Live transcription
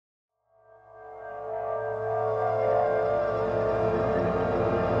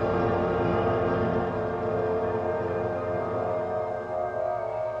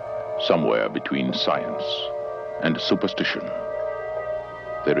Somewhere between science and superstition,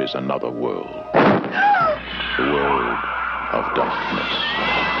 there is another world. The world of darkness.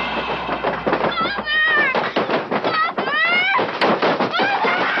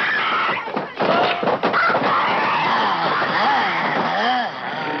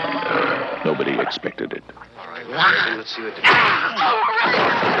 Nobody expected it. All right, let's see what the...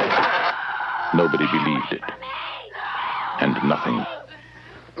 Nobody believed it. And nothing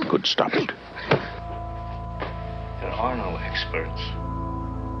could stop it. There are no experts.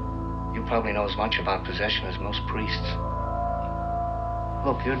 You probably know as much about possession as most priests.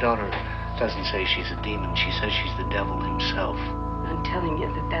 Look, your daughter doesn't say she's a demon. She says she's the devil himself. I'm telling you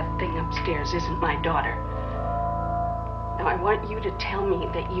that thing upstairs isn't my daughter. Now, I want you to tell me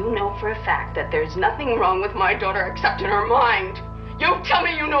that you know for a fact that there's nothing wrong with my daughter except in her mind. You tell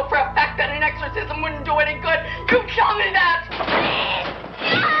me you know for a fact that an exorcism wouldn't do any good. You tell me that!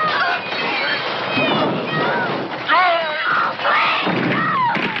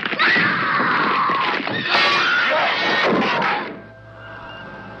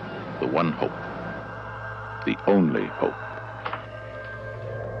 The one hope. The only hope.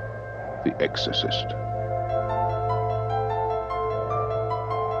 The Exorcist.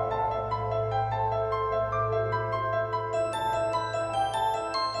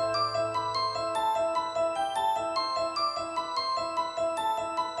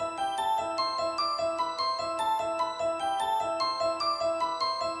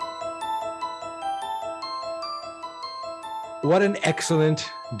 What an excellent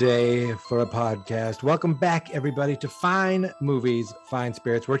day for a podcast. Welcome back, everybody, to Fine Movies, Fine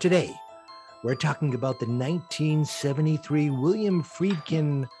Spirits, where today we're talking about the 1973 William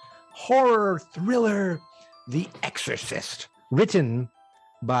Friedkin horror thriller, The Exorcist, written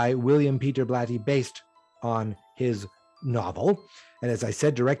by William Peter Blatty, based on his novel. And as I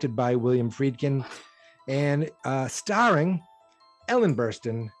said, directed by William Friedkin and starring Ellen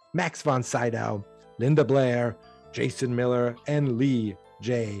Burstyn, Max von Sydow, Linda Blair, Jason Miller, and Lee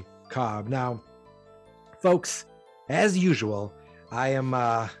J. Cobb. Now, folks, as usual, I'm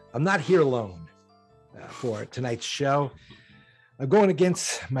not here alone for tonight's show. I'm going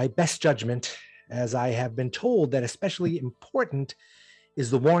against my best judgment, as I have been told that especially important is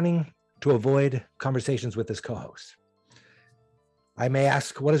the warning to avoid conversations with his co-host. I may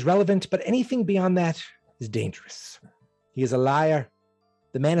ask what is relevant, but anything beyond that is dangerous. He is a liar.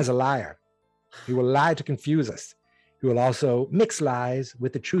 The man is a liar. He will lie to confuse us. He will also mix lies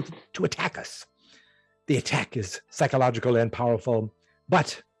with the truth to attack us. The attack is psychological and powerful,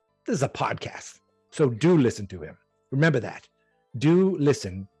 but this is a podcast, so do listen to him. Remember that. Do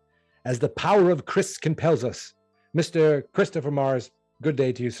listen, as the power of Chris compels us. Mr. Christopher Mars, good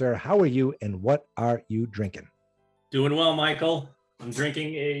day to you, sir. How are you, and what are you drinking? Doing well, Michael. I'm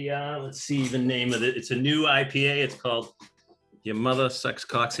drinking a, let's see the name of it. It's a new IPA. It's called Your Mother Sucks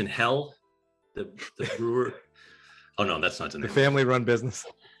Cocks in Hell. The brewer... Oh no, that's not the name. The family-run business.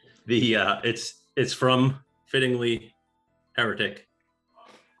 It's from, fittingly, Heretic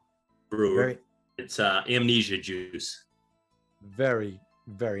Brewer. It's Amnesia Juice. Very,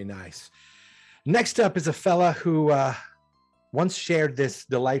 very nice. Next up is a fella who once shared this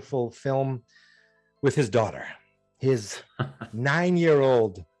delightful film with his daughter, his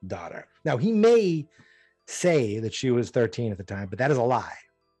 9-year-old daughter. Now, he may say that she was 13 at the time, but that is a lie.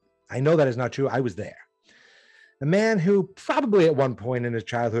 I know that is not true. I was there. A man who probably at one point in his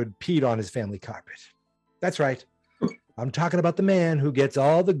childhood peed on his family carpet. That's right. I'm talking about the man who gets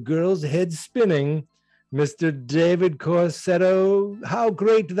all the girls' heads spinning, Mr. David Corsetto. How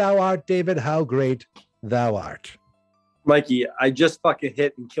great thou art, David. How great thou art. Mikey, I just fucking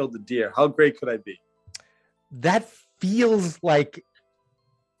hit and killed the deer. How great could I be? That feels like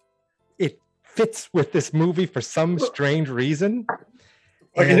it fits with this movie for some strange reason.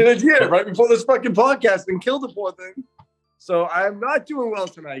 I hit a deer right before this fucking podcast and killed the poor thing. So I'm not doing well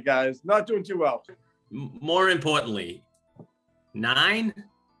tonight, guys. Not doing too well. More importantly, 9?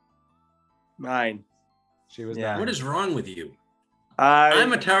 9. She was 9. What is wrong with you?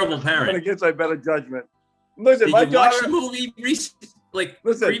 I'm a terrible parent. I'm against my better judgment. Listen, Did my you daughter, watch the movie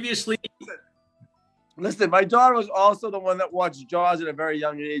previously? Listen, my daughter was also the one that watched Jaws at a very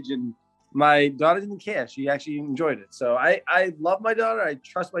young age, and my daughter didn't care. She actually enjoyed it. So I love my daughter. I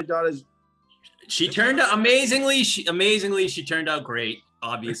trust my daughter's. She turned out amazingly. She turned out great.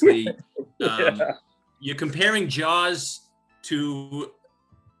 Obviously, you're comparing Jaws to.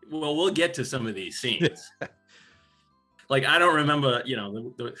 Well, we'll get to some of these scenes. Like I don't remember,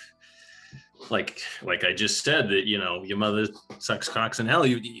 like I just said that your mother sucks cocks in hell.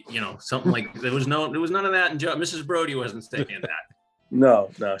 You know something like there was none of that in Jaws. Mrs. Brody wasn't saying that.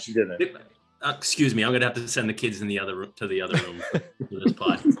 No, she didn't. Excuse me, I'm gonna have to send the kids in the other room to the other room for this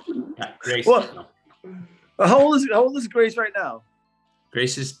pod. Yeah, Grace. Well, how old is Grace right now?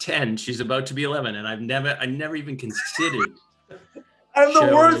 Grace is 10. She's about to be 11, and I never even considered. I'm the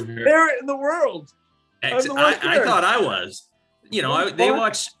showing worst her. parent in the world. I thought I was. You know, they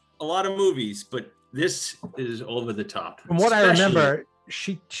watch a lot of movies, but this is over the top. From what I remember,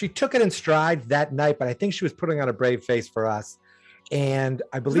 she took it in stride that night, but I think she was putting on a brave face for us. And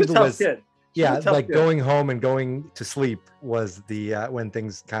I believe it was, going home and going to sleep was the when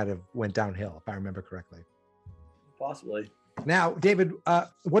things kind of went downhill, if I remember correctly. Possibly. Now, David,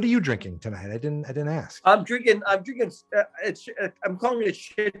 what are you drinking tonight? I didn't ask. I'm drinking. I'm calling it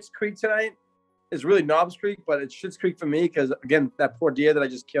Schitt's Creek tonight. It's really Knobs Creek, but it's Schitt's Creek for me because again, that poor deer that I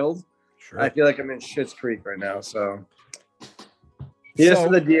just killed. Sure. I feel like I'm in Schitt's Creek right now. So here's to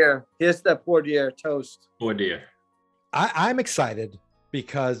the deer. Here's to that poor deer toast. Poor deer. I'm excited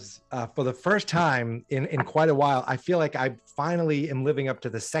because for the first time in quite a while, I feel like I finally am living up to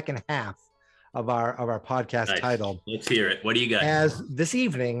the second half of our podcast title. Let's hear it. What do you got? As this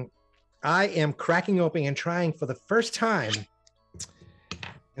evening, I am cracking open and trying for the first time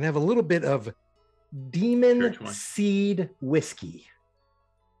and have a little bit of Demon Seed Whiskey.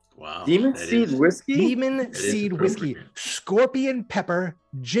 Wow. Demon Seed Whiskey? Demon Seed Whiskey. Scorpion pepper,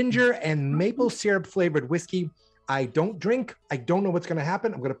 ginger, and maple syrup flavored whiskey. I don't drink. I don't know what's going to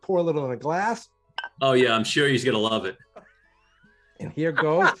happen. I'm going to pour a little in a glass. Oh, yeah. I'm sure he's going to love it. And here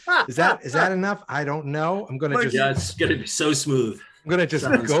goes. Is that enough? I don't know. I'm going to just. Yeah, it's going to be so smooth. I'm going to just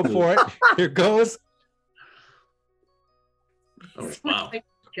go for it. Here goes. Oh, wow.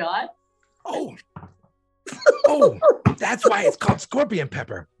 John? Oh, that's why it's called scorpion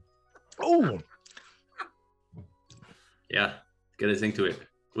pepper. Oh. Yeah. Get a thing to it.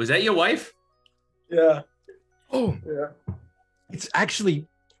 Was that your wife? Yeah. Oh. Yeah. It's actually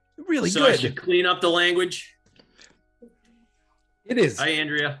really so good. I should clean up the language. It is. Hi,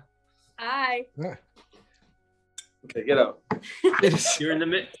 Andrea. Hi. Okay, get out. You're in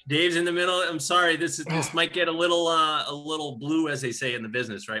the Dave's in the middle. I'm sorry. This might get a little blue, as they say in the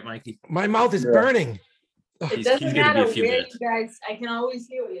business, right, Mikey? My mouth is burning. It doesn't matter where you guys. I can always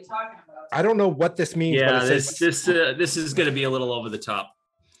hear what you're talking about. I don't know what this means. Yeah, but it says, this is going to be a little over the top.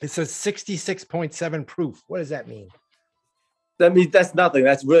 It says 66.7 proof. What does that mean? That means that's nothing.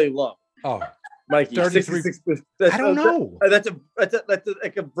 That's really low. Oh, Mikey, 33. I don't know. That's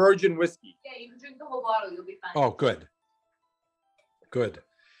like a virgin whiskey. Yeah, you can drink the whole bottle. You'll be fine. Oh, good. Good.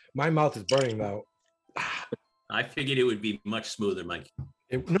 My mouth is burning though. I figured it would be much smoother, Mike.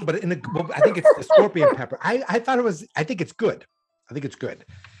 No, but I think it's the scorpion pepper. I thought it was. I think it's good. I'm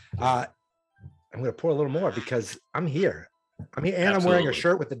going to pour a little more because I'm here. And Absolutely. I'm wearing a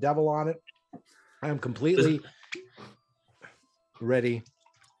shirt with the devil on it. I am completely ready.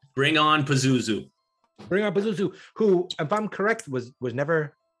 Bring on Pazuzu. Who, if I'm correct, was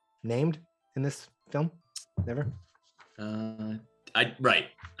never named in this film. Never. I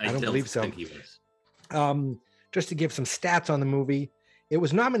don't believe so. Think he was. Just to give some stats on the movie, it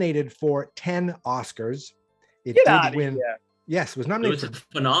was nominated for 10 Oscars. It Get did win. Here. Yes, it was nominated. It was a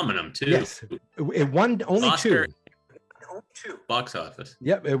phenomenon too. Yes, it won only Oscar, two. Box office.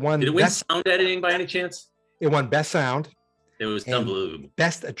 Yep, it won. Did it win sound editing by any chance? It won Best Sound. It was unbelievable.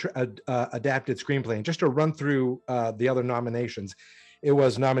 Best adapted screenplay. And just to run through the other nominations, it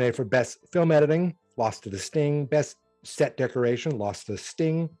was nominated for Best Film Editing, lost to The Sting. Best Set Decoration, lost to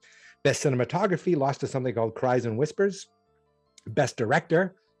Sting. Best Cinematography, lost to something called Cries and Whispers. Best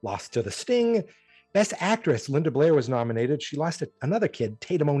Director, lost to The Sting. Best Actress, Linda Blair was nominated. She lost to another kid,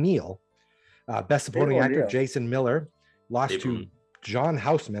 Tatum O'Neal. Best Supporting Actor, Jason Miller, lost to John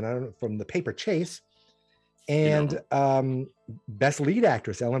Houseman from The Paper Chase. And Best Lead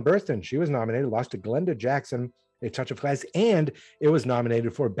Actress, Ellen Burstyn, she was nominated, lost to Glenda Jackson, A Touch of Class, and it was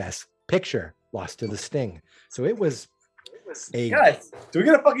nominated for Best Picture, lost to The Sting. So it was guys, do we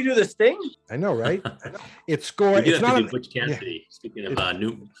gotta fucking do this thing? I know, right? It scored. It's not Butch Cassidy. Speaking of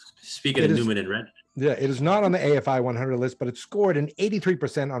Newman and Red. Yeah, it is not on the AFI 100 list, but it scored an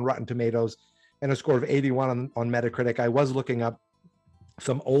 83% on Rotten Tomatoes and a score of 81 on Metacritic. I was looking up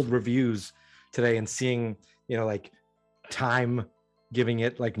some old reviews today and seeing, like Time giving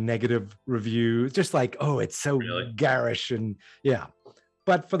it like negative reviews, just like, oh, it's so garish and yeah.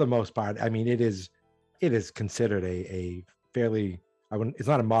 But for the most part, I mean, it is considered a fairly, it's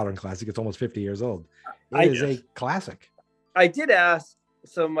not a modern classic. It's almost 50 years old. It is a classic. I did ask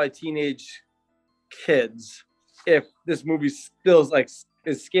some of my teenage kids if this movie still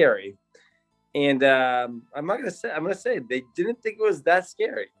is scary. And I'm going to say they didn't think it was that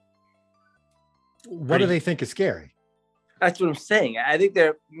scary. What do they think is scary? That's what I'm saying. I think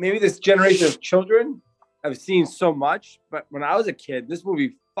maybe this generation of children have seen so much, but when I was a kid, this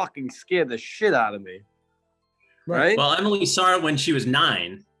movie fucking scared the shit out of me. Right? Well, Emily saw it when she was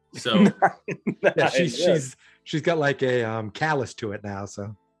 9, so yeah, she's got like a callus to it now.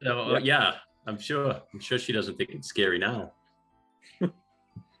 So yeah, I'm sure she doesn't think it's scary now. It's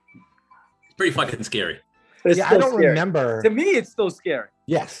pretty fucking scary. Yeah, I don't remember. To me, it's still scary.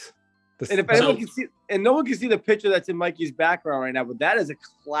 Yes. And if anyone can see, and no one can see the picture that's in Mikey's background right now, but that is a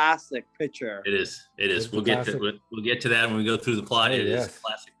classic picture. It is. We'll get to that when we go through the plot. It is a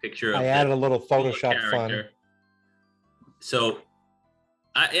classic picture. I added a little Photoshop fun. So,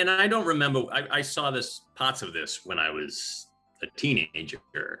 I don't remember. I saw parts of this when I was a teenager.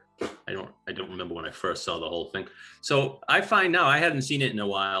 I don't remember when I first saw the whole thing. So I find now I hadn't seen it in a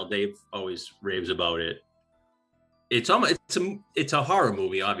while. Dave always raves about it. It's a horror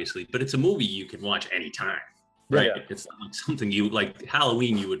movie, obviously, but it's a movie you can watch anytime, right? Yeah. It's not something you like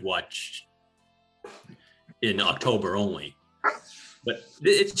Halloween you would watch in October only. But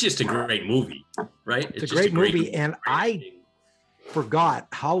it's just a great movie, right? It's a great movie, and I forgot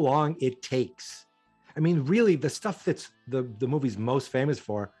how long it takes. I mean, really, the stuff that's the movie's most famous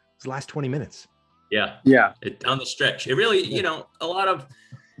for is the last 20 minutes. Yeah. Down the stretch. It really, a lot of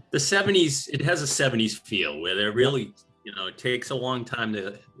the 70s, it has a 70s feel where they're really, it takes a long time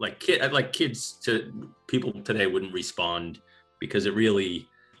to kids to people today wouldn't respond because it really,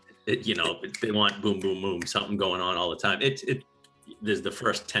 they want boom, boom, boom, something going on all the time. There's the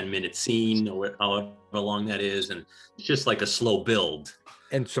first 10-minute scene or however long that is. And it's just like a slow build.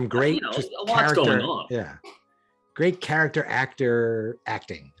 And some great a lot's going on. Yeah. Great character actor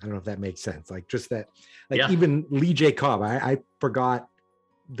acting. I don't know if that makes sense. Like just that, even Lee J. Cobb, I forgot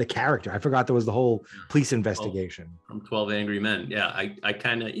the character. I forgot there was the whole police investigation. From 12 Angry Men. Yeah. I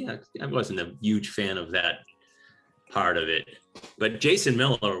kind of, I wasn't a huge fan of that part of it. But Jason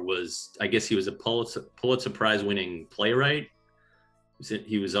Miller was, I guess he was a Pulitzer Prize winning playwright.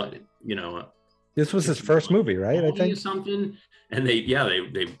 He was, this was his first movie, right? I think something. And they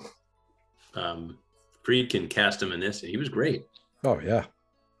Friedkin cast him in this, and he was great. Oh yeah,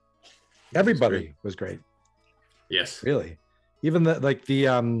 everybody was great. Yes, really. Even I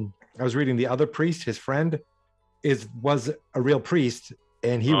was reading The Other Priest. His friend was a real priest,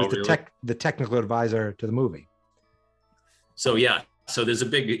 and he was the technical advisor to the movie. So so there's a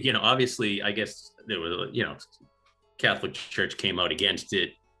big, obviously, I guess there was, Catholic Church came out against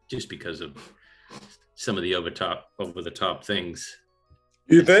it just because of some of the over the top things.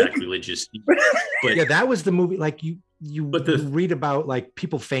 You think? Sacrilegious. But yeah, that was the movie. Like you read about like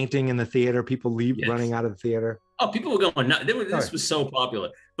people fainting in the theater, people running out of the theater. Oh, people were going nuts. This was so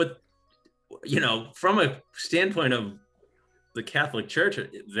popular. But from a standpoint of the Catholic Church,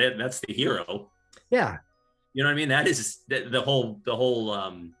 that's the hero. Yeah. You know what I mean? That is the whole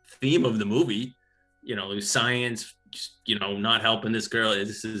theme of the movie. Science, not helping this girl.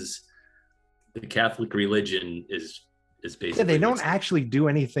 This is the Catholic religion is basically. Yeah, they don't actually do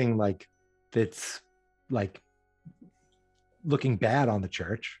anything like that's like looking bad on the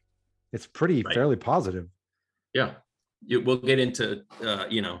church. It's fairly positive. Yeah, we'll get into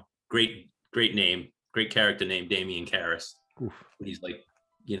great character name Damian Karras. Oof. He's like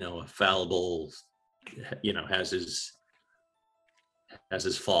a fallible, has his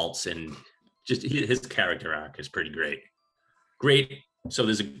faults, and just his character arc is pretty great. So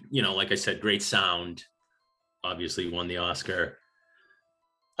there's like I said, great sound. Obviously won the Oscar.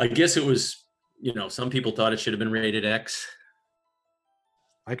 I guess it was, some people thought it should have been rated X.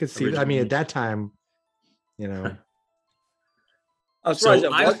 I could see. I mean, at that time, I'm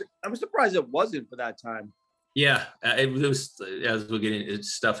surprised it wasn't for that time. Yeah, it was. As we're getting,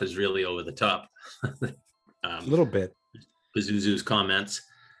 stuff is really over the top. A little bit. Pazuzu's comments.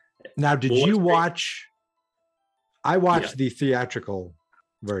 Now, did you watch? I watched the theatrical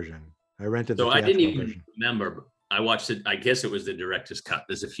version. I rented the theatrical version. So I didn't even remember. I watched it. I guess it was the director's cut.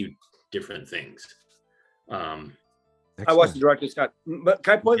 There's a few different things. I watched the director's cut. But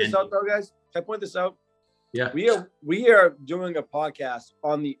can I point this out, though, guys? Can I point this out? Yeah. We are doing a podcast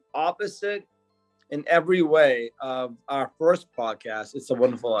on the opposite in every way of our first podcast. It's a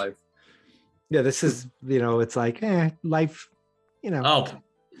Wonderful Life. Yeah, this is it's like life. Oh,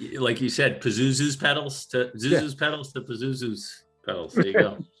 like you said, Pazuzu's pedals to Zuzu's pedals to Pazuzu's pedals. There you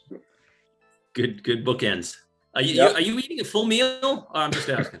go. Good bookends. Are you eating a full meal? Oh, I'm just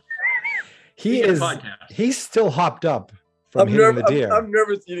asking. He's still hopped up from hitting the deer. I'm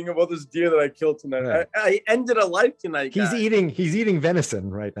nervous eating about this deer that I killed tonight. Right. I ended a life tonight. He's eating venison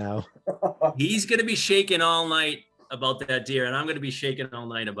right now. He's gonna be shaking all night about that deer, and I'm gonna be shaking all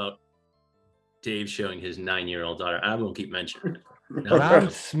night about Dave showing his 9-year-old daughter. I won't keep mentioning it. No. I'm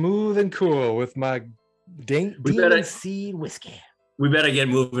smooth and cool with my Demon Seed whiskey. We better get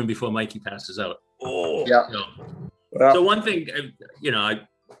moving before Mikey passes out. Oh, yeah. So one thing,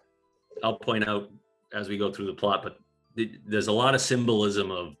 I'll point out as we go through the plot, but there's a lot of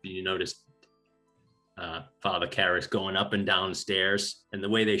symbolism of, you notice, Father Karras going up and down stairs, and the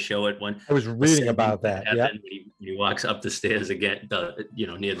way they show it when I was reading about that. Yeah, when he walks up the stairs again,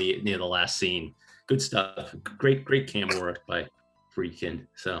 near the last scene. Good stuff. Great camera work by Friedkin.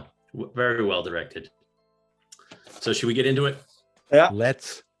 So very well directed. So should we get into it? Yeah,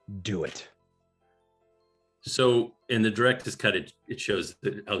 let's do it. So in the director's cut, it shows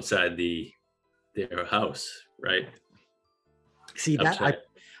outside their house, right? See that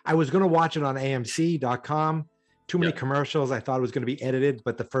I was going to watch it on AMC.com. Too many commercials. I thought it was going to be edited,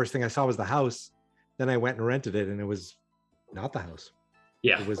 but the first thing I saw was the house. Then I went and rented it, and it was not the house.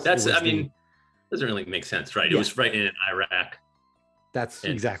 Yeah, doesn't really make sense, right? Yeah. It was right in Iraq. That's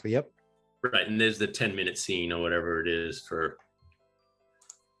exactly, yep. Right, and there's the 10-minute scene or whatever it is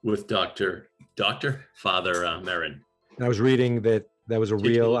with Father Merrin. And I was reading that was a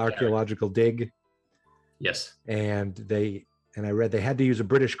real archaeological dig. Yes. And I read they had to use a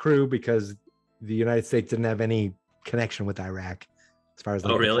British crew because the United States didn't have any connection with Iraq as far as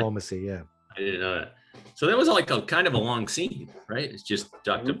diplomacy. Yeah. I didn't know that. So that was like a kind of a long scene, right? It's just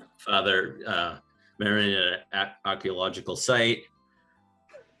Father Merrin at an archaeological site.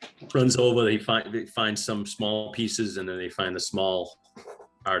 Runs over, they find some small pieces, and then they find the small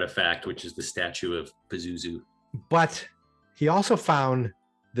artifact, which is the statue of Pazuzu. But he also found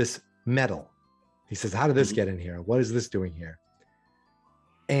this metal. He says, how did this get in here? What is this doing here?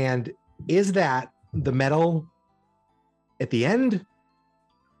 And is that the metal at the end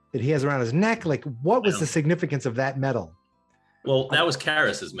that he has around his neck? Like, what was the significance of that metal? Well, that was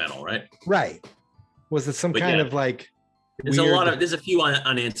Karras's metal, right? Right. Was it some kind of like... There's a few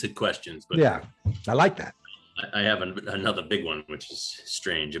unanswered questions, but yeah, I like that. I have another big one, which is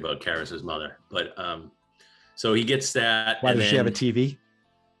strange about Karras's mother. But so he gets that. Why does she have a TV?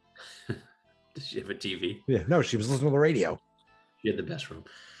 Does she have a TV? Yeah, no, she was listening to the radio. She had the best room.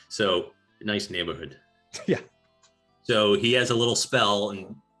 So nice neighborhood. Yeah. So he has a little spell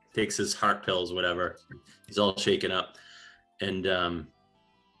and takes his heart pills, whatever. He's all shaken up, and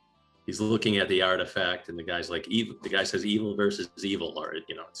he's looking at the artifact, and the guy's like, evil. The guy says evil versus evil, or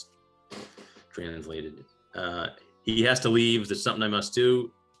it's translated. He has to leave. There's something I must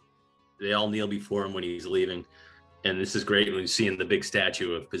do. They all kneel before him when he's leaving, and this is great when you see the big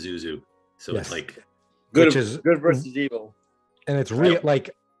statue of Pazuzu. So it's like good versus evil, and it's real.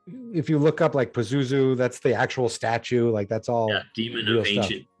 Like if you look up like Pazuzu, that's the actual statue. Like that's all. Yeah, demon of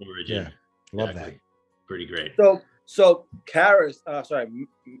ancient origin. Yeah, love that. Pretty great. So Karras,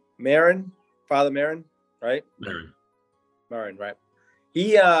 Merrin, Father Merrin, right? Merrin, right?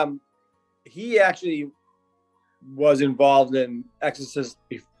 He actually was involved in Exorcist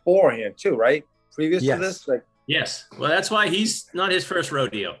beforehand too, right? Previous to this, yes. Well, that's why he's not his first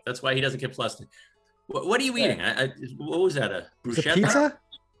rodeo. That's why he doesn't get flustered. What are you eating? What was that? A bruschetta? Pizza?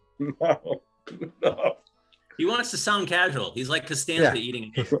 No. He wants to sound casual. He's like Costanza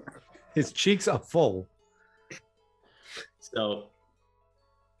eating. His cheeks are full. So,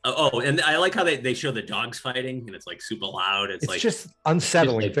 and I like how they show the dogs fighting, and it's like super loud. It's like just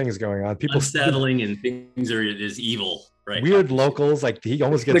unsettling things going on. People unsettling, and things is evil, right? Weird locals, like he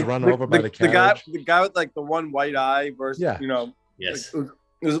almost gets run over by the carriage. The guy with like the one white eye versus, yes, it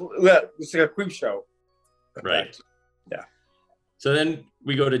was like a creep show, right? Yeah. So then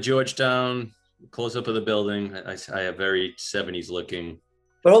we go to Georgetown, close up of the building. I have very 70s looking.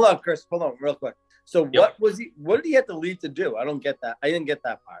 But hold on, Chris. Hold on, real quick. So what did he have to leave to do? I don't get that. I didn't get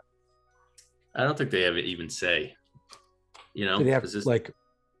that part. I don't think they ever even say, did he have did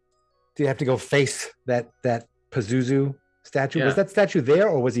he have to go face that Pazuzu statue? Yeah. Was that statue there,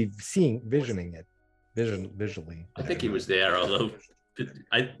 or was he visioning it visually? I think he was there, although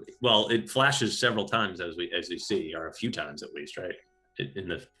it flashes several times as we see, or a few times at least, right? In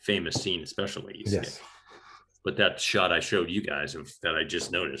the famous scene, especially. You see it. But that shot I showed you guys that I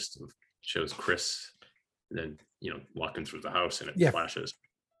just noticed shows Chris then walking through the house, and it flashes.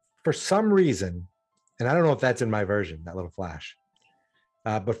 For some reason, and I don't know if that's in my version, that little flash,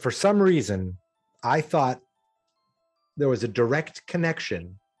 but for some reason, I thought there was a direct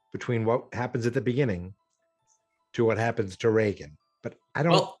connection between what happens at the beginning to what happens to Regan. But I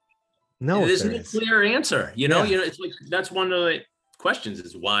don't know. There's no clear answer. It's like that's one of the questions: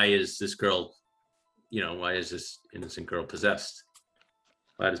 is why is this girl, why is this innocent girl possessed?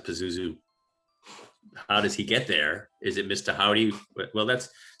 Why does Pazuzu how does he get there? Is it Mr. Howdy? Well, that's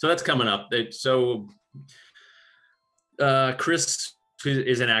coming up. So Chris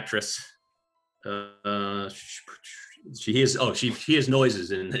is an actress. She hears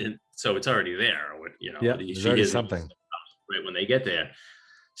noises and so it's already there. You know, yeah, she hears something right when they get there.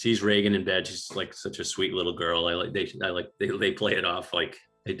 Sees Reagan in bed. She's like such a sweet little girl. They play it off like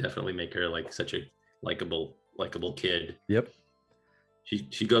they definitely make her like such a likable kid. Yep.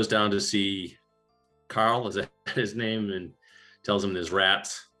 She goes down to see Carl, is that his name, and tells him there's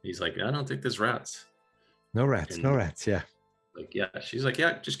rats. He's like, I don't think there's rats. No rats. Yeah. Like, yeah. She's like,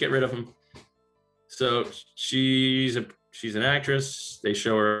 yeah, just get rid of them. So she's an actress. They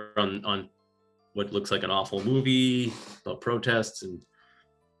show her on what looks like an awful movie about protests, and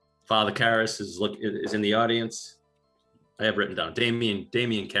Father Karras is in the audience. I have written down Damien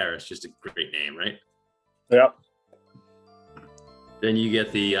Karras, just a great name, right? Yep. Then you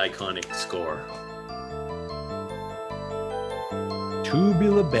get the iconic score.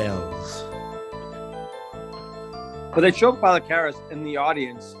 Tubular Bells. But they show Father Karras in the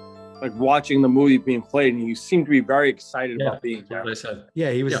audience, like watching the movie being played, and you seem to be very excited about being there. What I said.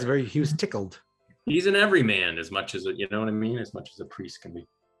 Yeah, he was tickled. He's an everyman as much as you know what I mean, as much as a priest can be.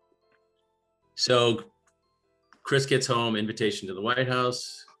 So Chris gets home, invitation to the White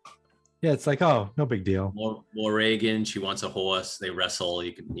House. Yeah, it's like, oh, no big deal. More Reagan. She wants a horse. They wrestle.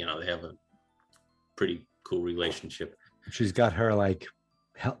 They have a pretty cool relationship. She's got her like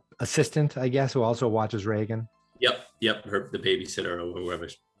assistant, I guess, who also watches Reagan. Yep. The babysitter or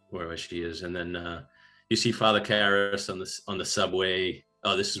whoever she is, and then you see Father Karras on the subway.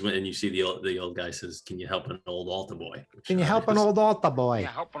 Oh, this is when you see the old guy says, "Can you help an old altar boy?" Can you help an old altar boy? Can you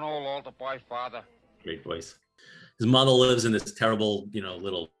help an old altar boy, Father? Great voice. His mother lives in this terrible,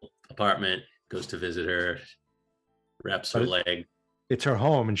 little apartment. Goes to visit her, wraps her leg. It's her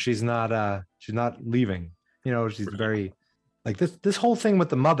home, and she's not leaving. She's very like this whole thing with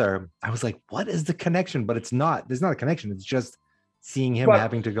the mother. I was like, what is the connection? But it's not. There's not a connection. It's just seeing him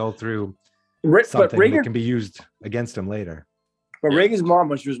having to go through something that can be used against him later. But Reagan's mom,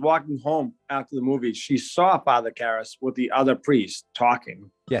 when she was walking home after the movie, she saw Father Karras with the other priest talking.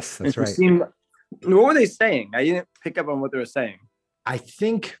 Yes, that's right. What were they saying? I didn't pick up on what they were saying. I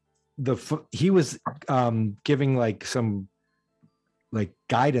think he was giving like some like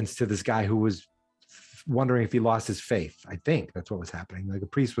guidance to this guy who was wondering if he lost his faith. I think that's what was happening. Like a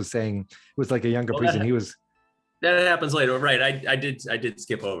priest was saying, it was like a younger priest, and he was. That happens later, right? I did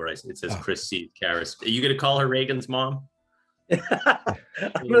skip over. It says Chris C. Karras. Are you going to call her Reagan's mom?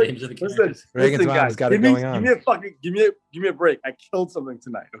 Reagan's mom's got it going on. Give me a break. I killed something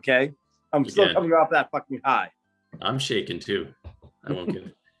tonight. Okay, I'm still coming off that fucking high. I'm shaking too. I won't get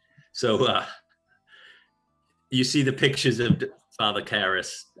it. So you see the pictures of Father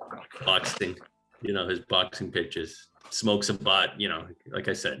Karras boxing. His boxing pictures. Smokes a butt. Like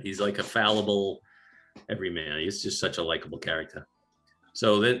I said, he's like a fallible everyman. He's just such a likable character.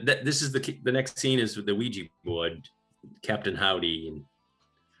 So this is the next scene is with the Ouija board. Captain Howdy,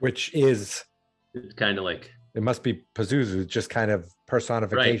 which is kind of like it must be Pazuzu, just kind of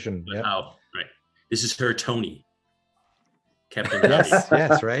personification. Right. Yep. Right. This is her Tony. Captain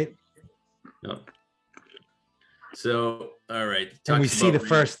yes, right. Yep. So all right. And we see the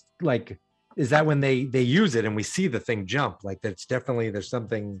first is that when they use it and we see the thing jump, like that's definitely there's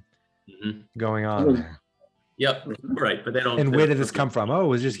something going on there. Yep. Right. But they don't. And where did this come from? Oh, it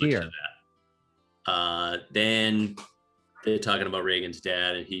was just here. Then they're talking about Reagan's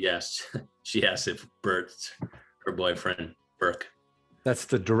dad, and she asked if Bert's her boyfriend, Burke. That's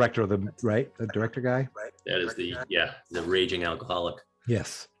the director the director guy? That is the raging alcoholic.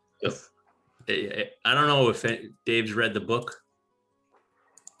 Yes. So, I don't know if Dave's read the book.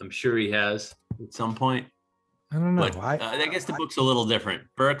 I'm sure he has at some point. I don't know. But, I guess the book's a little different.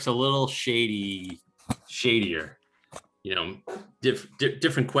 Burke's a little shadier.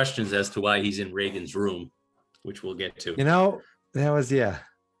 Different questions as to why he's in Reagan's room, which we'll get to. That was I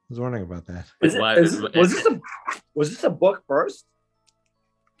was wondering about that. Was this a book first?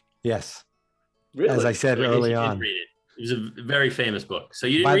 Yes. Really? As I said early on. Read it. It was a very famous book. So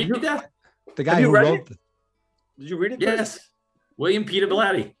you didn't read that? The guy who wrote it? Did you read it? Yes. William Peter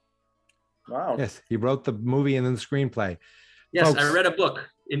Blatty. Wow. Yes, he wrote the movie and then the screenplay. Yes, Folks, I read a book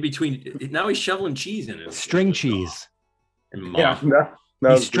in between. Now he's shoveling cheese in it. String cheese. And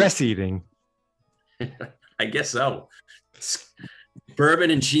he's stress eating. I guess so.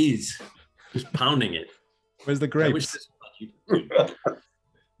 Bourbon and cheese. Just pounding it. Where's the grapes?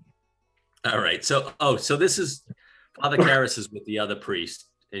 All right. So this is Father Karras is with the other priest,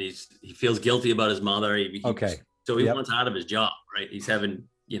 and he feels guilty about his mother. So he wants out of his job, right? He's having,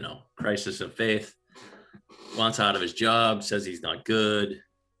 crisis of faith. wants out of his job, says he's not good.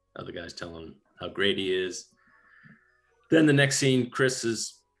 Other guys tell him how great he is. Then the next scene, Chris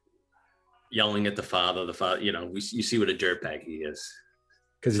is yelling at the father. The father, you see what a dirtbag he is.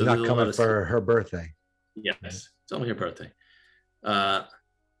 Because he's not coming for her birthday. Yes, it's only her birthday.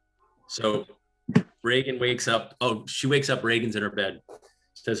 So Reagan wakes up. Oh, she wakes up. Reagan's in her bed.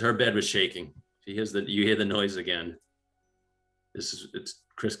 Says her bed was shaking. You hear the noise again.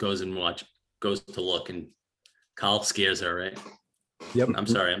 Chris goes to look, and Carl scares her, right? Yep. I'm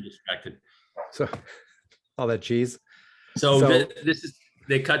sorry, I'm distracted. So all that cheese. So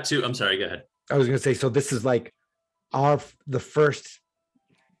they cut to, I'm sorry, go ahead. I was going to say, so this is like the first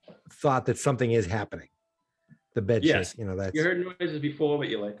thought that something is happening. The bed shake, that's. You heard noises before, but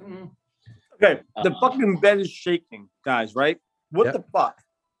you're like, Okay, the fucking bed is shaking, guys, right? What the fuck?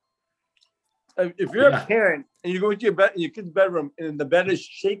 If you're a parent and you go into your kid's bedroom and the bed is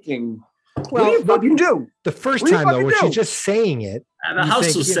shaking, what do you fucking do? The first time, though, when she's just saying it. And the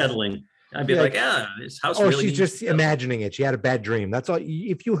house was settling. I'd be like, this house really. She's just imagining it. She had a bad dream. That's all.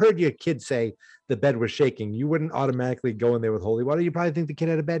 If you heard your kid say the bed was shaking, you wouldn't automatically go in there with holy water. You probably think the kid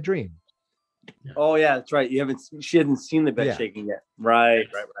had a bad dream. Yeah. Oh, yeah, that's right. She hadn't seen the bed shaking yet. Right.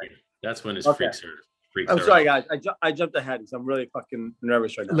 That's when it freaks her. I'm sorry, guys. I jumped ahead because I'm really fucking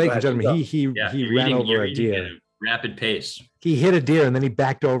nervous right now. Ladies and gentlemen, he ran over a deer. Rapid pace. He hit a deer and then he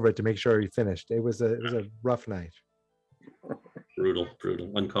backed over it to make sure he finished. It was a rough night. Brutal,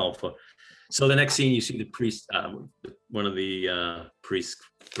 uncalled for. So the next scene, you see the priest. One of the priests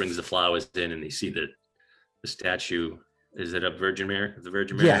brings the flowers in, and they see the statue. Is it a Virgin Mary? The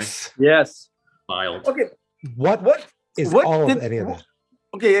Virgin Mary? Yes. Wild. Okay. What is all of any of that?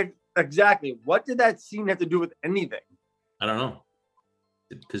 Okay, exactly. What did that scene have to do with anything? I don't know.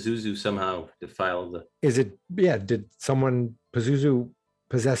 Did Pazuzu somehow defile the? Did Pazuzu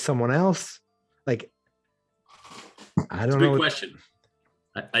possess someone else? Like, I don't know. Good question.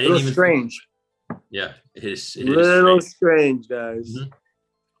 I didn't even. Strange. Yeah, it is. It is strange, guys. Mm-hmm.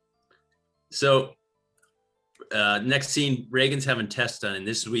 So, next scene, Reagan's having tests done, and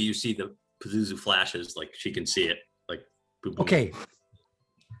this is where you see the Pazuzu flashes, like she can see it, like. Boom, boom. Okay.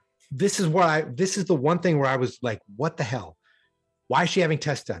 This is the one thing where I was like, what the hell? Why is she having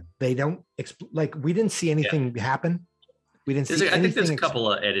tests done? They don't we didn't see anything happen. We didn't see anything. I think there's a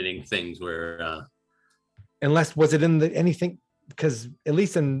couple of editing things where unless was it in anything, because at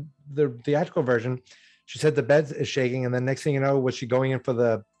least in the theatrical version, she said the bed is shaking, and then next thing you know, was she going in for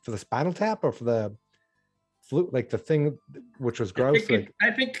the spinal tap or for the flute, like the thing which was gross?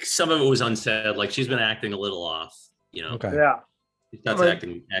 I think some of it was unsaid. Like she's been acting a little off, Okay. Yeah. She starts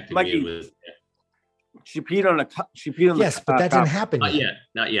acting weird with. She peed on the. Yes, but that didn't happen yet.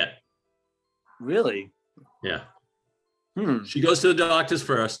 Not yet. Really? Yeah. She goes to the doctor's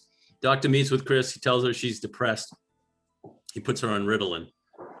first. Doctor meets with Chris. He tells her she's depressed. He puts her on Ritalin.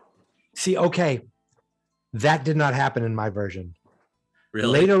 See, okay, that did not happen in my version.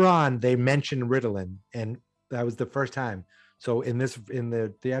 Really? Later on, they mentioned Ritalin, and that was the first time. So in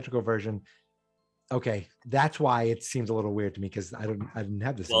the theatrical version, okay, that's why it seems a little weird to me, because I didn't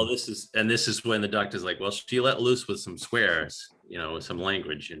have this. Well, this is when the doctor's like, well, she let loose with some swears, with some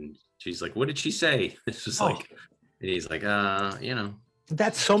language, and she's like, what did she say? This was and he's like,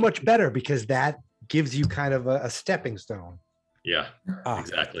 That's so much better, because that gives you kind of a stepping stone. Yeah,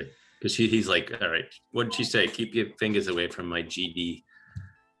 exactly. Because he's like, all right, what did she say? Keep your fingers away from my GD.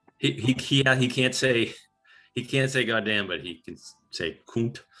 He can't say goddamn, but he can say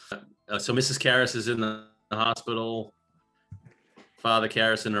kunt. So Mrs. Karras is in the hospital. Father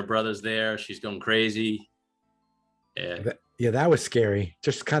Karras and her brother's there. She's going crazy. Yeah, that was scary.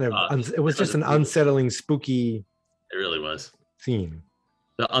 Just kind of, it was just an unsettling, spooky. It really was. Scene.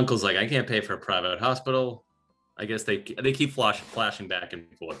 The uncle's like, I can't pay for a private hospital. I guess they keep flashing back and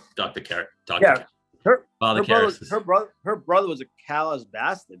forth. Dr. Karras. Yeah. Father Karras. Her brother was a callous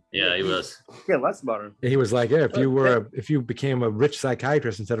bastard. Yeah, he was. Yeah, less about her. He was like, yeah, if you became a rich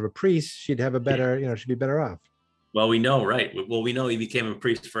psychiatrist instead of a priest, she'd have a better, she'd be better off. Well, we know, right? Well, we know he became a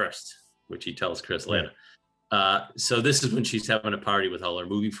priest first, which he tells Chris later. So this is when she's having a party with all her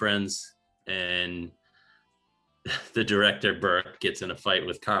movie friends, and the director Burke gets in a fight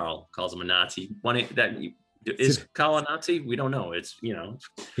with Carl, calls him a Nazi. Is Carl a Nazi? We don't know. It's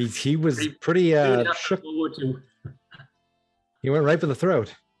he was pretty shook. He went right for the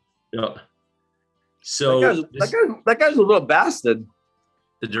throat. Yeah. So that guy's a little bastard.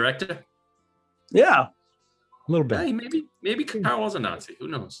 The director? Yeah. A little bit. Hey, maybe Carl was a Nazi. Who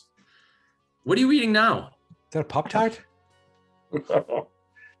knows? What are you eating now? Is that a Pop-Tart? We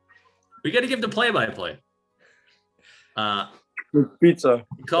got to give the play-by-play. Pizza.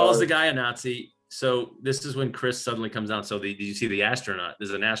 He calls the guy a Nazi. So this is when Chris suddenly comes down. So did you see the astronaut?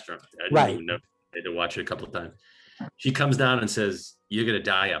 There's an astronaut. I didn't Right. even know. I had to watch it a couple of times. She comes down and says, "You're gonna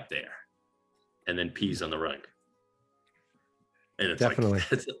die up there," and then pees on the rug. And it's Definitely.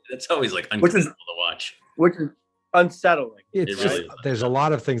 Like, it's always like uncomfortable to watch. Which is unsettling. It's It just really is. there's a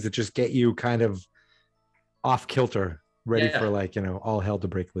lot of things that just get you kind of off kilter, ready Yeah. for like, all hell to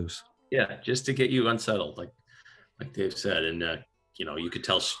break loose. Yeah, just to get you unsettled, like Dave said, and you could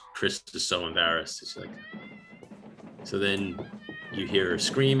tell Chris is so embarrassed. It's like, so then you hear her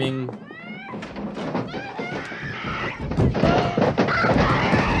screaming.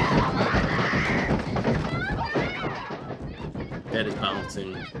 Bed is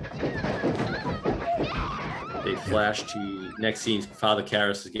bouncing. They flash to next scene. Father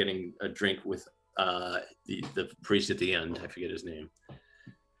Karras is getting a drink with the priest at the end. I forget his name.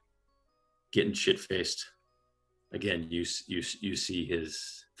 Getting shit faced. Again, you see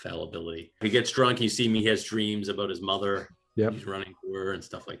his fallibility. He gets drunk. You see me. He has dreams about his mother. Yep. He's running to her and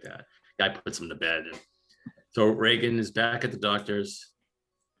stuff like that. Guy puts him to bed. So Reagan is back at the doctor's.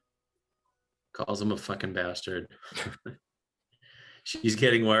 Calls him a fucking bastard. She's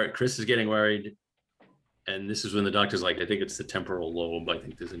getting worried. Chris is getting worried. And this is when the doctor's like, I think it's the temporal lobe. I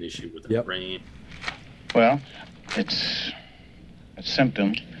think there's an issue with the brain. Well, it's a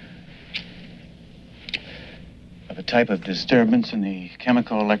symptom of a type of disturbance in the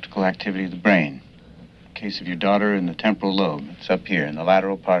chemical electrical activity of the brain. In case of your daughter in the temporal lobe, it's up here in the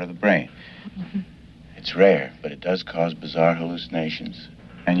lateral part of the brain. It's rare, but it does cause bizarre hallucinations,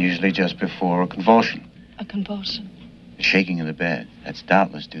 and usually just before a convulsion. A convulsion? The shaking of the bed, that's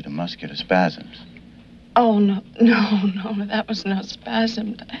doubtless due to muscular spasms. Oh, no, that was no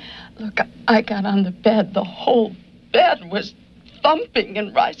spasm. Look, I got on the bed. The whole bed was thumping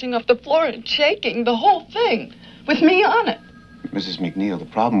and rising off the floor and shaking, the whole thing, with me on it. Mrs. McNeil, the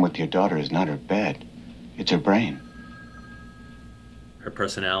problem with your daughter is not her bed. It's her brain. Her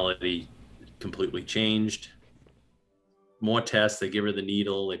personality completely changed. More tests. They give her the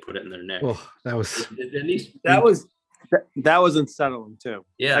needle. They put it in their neck. Oh, that was that was unsettling too.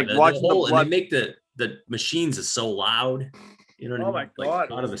 Yeah, like the watching whole, the blood. and they make the machines are so loud. You know what I mean? Oh my God,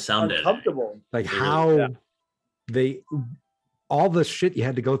 Like, out of the sound editing. uncomfortable. Like They how really- they all the shit you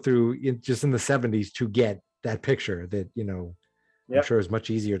had to go through just in the 70s to get that picture that I'm Yep. sure is much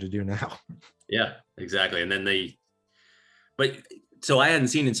easier to do now. Yeah, exactly. And then so I hadn't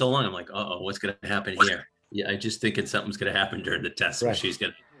seen it in so long. I'm like, what's going to happen here? Yeah, I just thinking something's going to happen during the test. Where Right. she's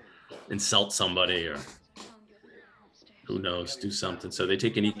going to insult somebody or who knows, do something. So they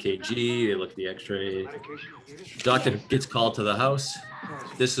take an EKG, they look at the x-ray. Doctor gets called to the house.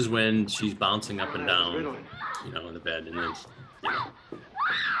 This is when she's bouncing up and down, in the bed. And then,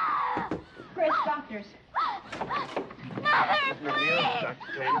 Chris, doctors. Mother, please!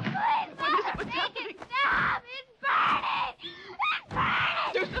 What's happening? Stop! It's burning! It's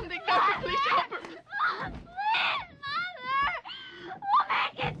burning! Do something, doctor, please help her. Please, Mother! We'll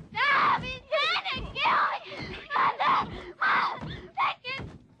make it stop! He's trying to kill me! Mother! Make it...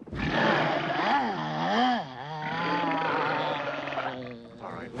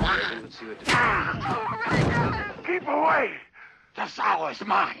 All right, let's see what Keep away! The sow is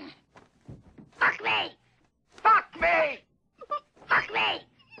mine! Fuck me! Fuck me! Fuck me!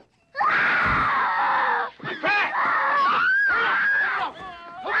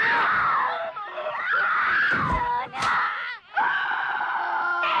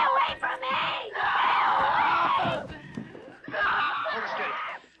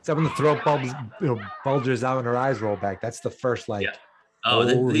 Is that when the throat bulges out and her eyes roll back? That's the first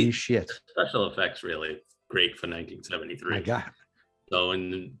holy shit. Special effects really great for 1973. My God. So,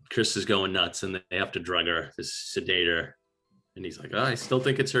 and Chris is going nuts and they have to drug her, this sedate her. And he's like, I still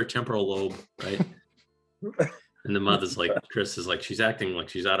think it's her temporal lobe, right? And the mother's like, Chris is like, she's acting like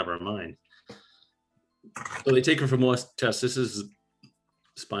she's out of her mind. So they take her for more tests. This is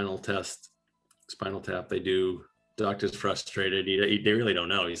spinal tap. They do. Doctor's frustrated. They really don't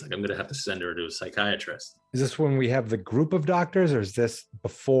know. He's like, I'm going to have to send her to a psychiatrist. Is this when we have the group of doctors or is this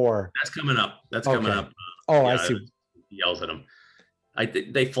before? That's coming up. Okay. Up. Oh, I see. He yells at him. I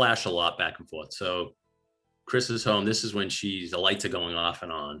think they flash a lot back and forth. So Chris is home. This is when the lights are going off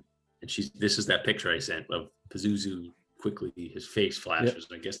and on. And this is that picture I sent of Pazuzu quickly, his face flashes.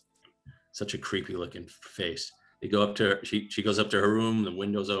 Yep. I guess such a creepy looking face. They go up to her. She goes up to her room. The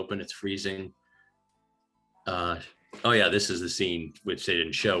window's open. It's freezing. This is the scene which they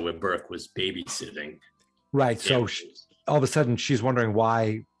didn't show where Burke was babysitting. Right. So all of a sudden she's wondering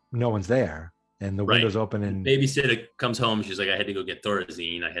why no one's there and the window's open and babysitter comes home. She's like, I had to go get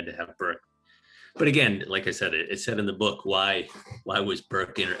Thorazine. I had to have Burke But again, like I said, it said in the book why was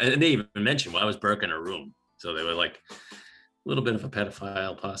Burke in her, and they even mentioned why was Burke in her room. So they were like a little bit of a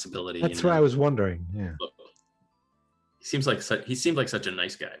pedophile possibility. That's what I was wondering. Yeah. He seemed like such a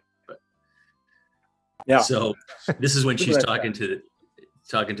nice guy, but yeah. So this is when she's talking to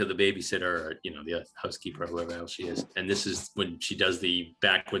the babysitter, or the housekeeper, or whoever else she is, and this is when she does the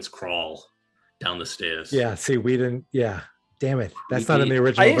backwards crawl down the stairs. Yeah. See, we didn't. Yeah. Damn it. That's not in the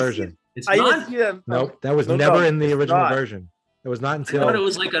original version. It's not. Nope. That was never in the original version. It was not until. I thought it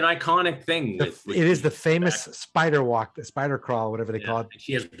was like an iconic thing. It is the famous spider walk, the spider crawl, whatever they call it.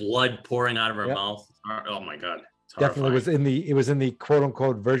 She has blood pouring out of her mouth. Oh my god! Definitely was in the quote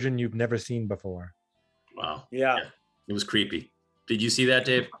unquote version you've never seen before. Wow. Yeah. It was creepy. Did you see that,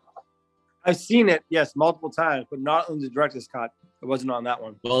 Dave? I've seen it, yes, multiple times, but not in the director's cut. It wasn't on that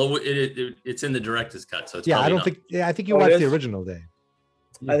one. Well, it's in the director's cut, so it's I don't think. Yeah, I think you watched the original, Dave.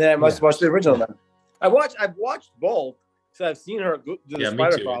 And then I must watch the original then. I've watched both. So I've seen her do the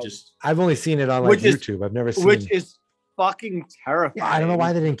spider crawl. I've only seen it on YouTube. I've never seen. Which is fucking terrifying. I don't know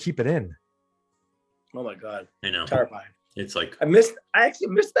why they didn't keep it in. Oh my god! I know. Terrifying. It's like I actually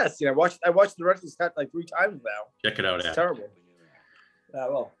missed that scene. I watched the director's cut like 3 times now. Check it out. It's terrible. Yeah,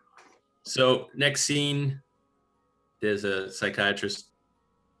 well. So next scene, there's a psychiatrist.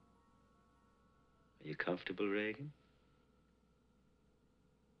 Are you comfortable, Reagan?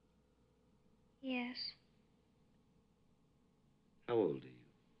 Yes. How old are you?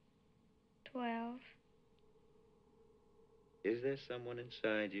 12. Is there someone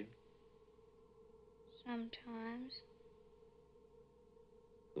inside you? Sometimes.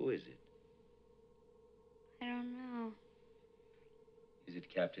 Who is it? I don't know. Is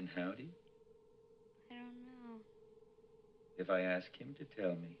it Captain Howdy? I don't know. If I ask him to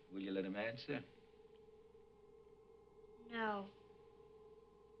tell me, will you let him answer? No.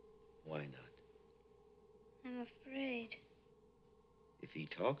 Why not? I'm afraid. If he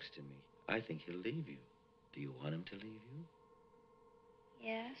talks to me, I think he'll leave you. Do you want him to leave you?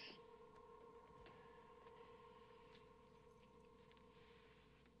 Yes.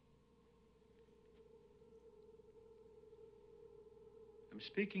 I'm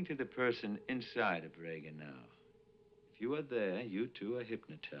speaking to the person inside of Reagan now. If you are there, you too are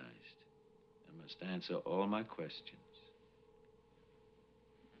hypnotized and must answer all my questions.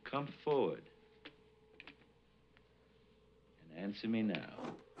 Come forward and answer me now.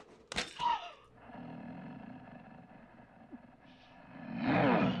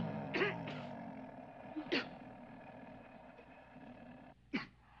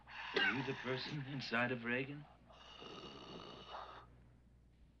 Are you the person inside of Reagan?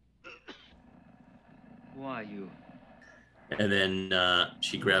 Who are you? And then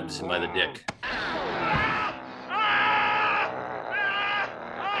she grabs him by the dick.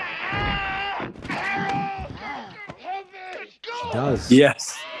 She does.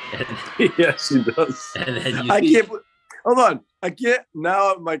 Yes. Yes, she does. And then hold on. I can't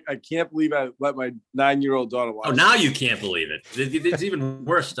now. I'm like, I can't believe I let my 9-year-old daughter watch. Oh, now you can't believe it. There's even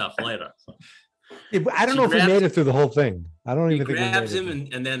worse stuff later. I don't know if we made it through the whole thing. I don't even think we grabs made him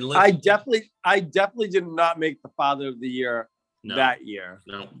and then I definitely did not make the Father of the Year that year.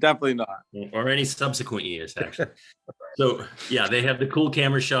 No, definitely not. Or any subsequent years, actually. So yeah, they have the cool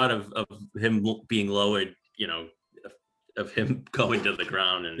camera shot of him being lowered, of him going to the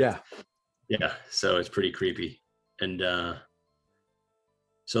ground, and yeah. So it's pretty creepy, and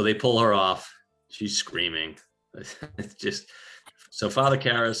so they pull her off. She's screaming. It's just so Father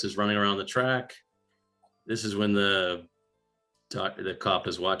Karras is running around the track. This is when the cop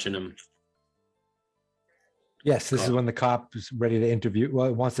is watching him. Yes, this is when the cop is ready to interview.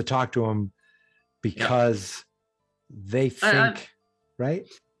 Well, wants to talk to him because they think, right?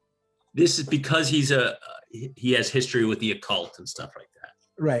 This is because he has history with the occult and stuff like that.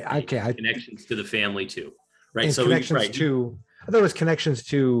 Right. Okay. Connections to the family too. Right. And so connections to, I thought it was connections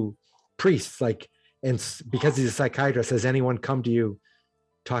to priests, and because he's a psychiatrist, has anyone come to you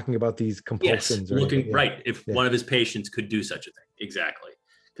talking about these compulsions? Yes, if one of his patients could do such a thing. Exactly.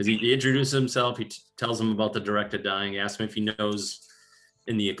 Because he introduces himself, he tells him about the director dying, asks him if he knows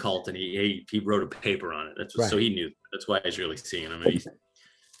in the occult, and he wrote a paper on it. So he knew. That's why he's really seeing him.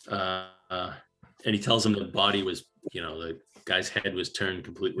 And he tells him the body was, the guy's head was turned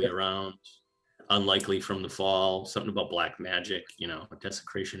completely around, unlikely from the fall, something about black magic, a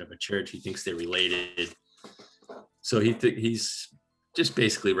desecration of a church. He thinks they're related. So he's just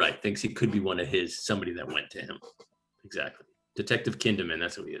basically thinks he could be somebody that went to him. Exactly. Detective Kinderman,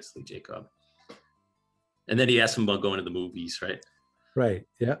 that's who he is, Lee Jacob. And then he asks him about going to the movies, right? Right.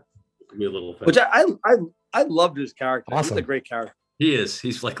 Yeah. Be a little Which I loved his character. Awesome. He's a great character. He is.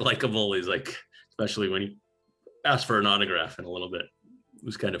 He's like likable. He's like especially when he asked for an autograph in a little bit. It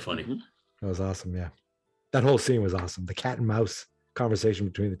was kind of funny. That was awesome. Yeah. That whole scene was awesome. The cat and mouse conversation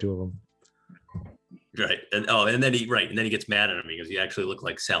between the two of them. Right. And then he gets mad at him because he actually looked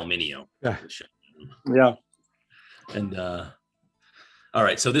like Sal Mineo. Yeah. Yeah. And all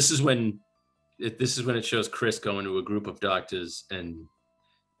right, so this is when it shows Chris going to a group of doctors, and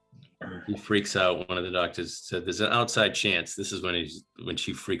he freaks out. One of the doctors said, "There's an outside chance." This is when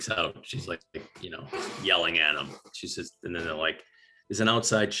she freaks out. She's like, yelling at him. She says, and then they're like, "There's an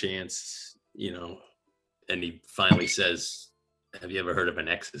outside chance," And he finally says, "Have you ever heard of an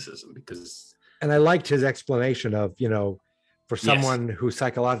exorcism?" And I liked his explanation of, for someone who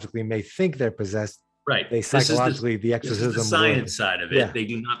psychologically may think they're possessed. Right. They psychologically, the exorcism. This is the science side of it. Yeah. They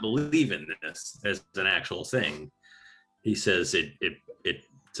do not believe in this as an actual thing. He says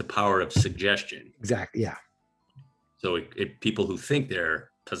it's a power of suggestion. Exactly. Yeah. So people who think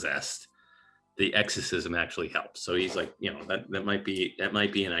they're possessed, the exorcism actually helps. So he's like, that might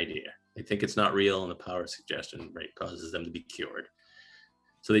be an idea. They think it's not real, and the power of suggestion, right, causes them to be cured.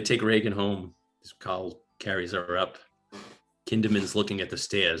 So they take Reagan home. Carl carries her up. Kinderman's looking at the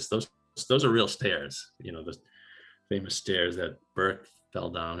stairs. Those are real stairs, the famous stairs that Burke fell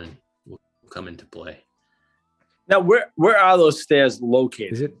down and will come into play. Now, where are those stairs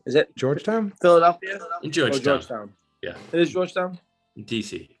located? Is it Georgetown? Philadelphia? In Georgetown. Georgetown. Yeah. It is Georgetown?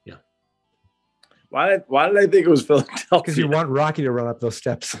 DC, yeah. Why did I think it was Philadelphia? Because you want Rocky to run up those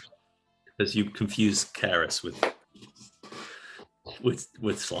steps. Because you confuse Karras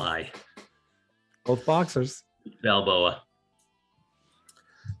with Sly. Both boxers. Balboa.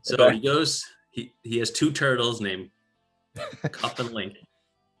 So he goes, he has two turtles named Cup and Link.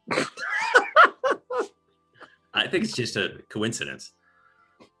 I think it's just a coincidence.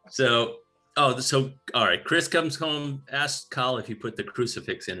 So all right. Chris comes home, asks Carl if he put the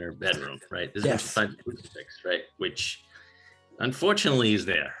crucifix in her bedroom, right? This is when she finds the crucifix, right? Which unfortunately is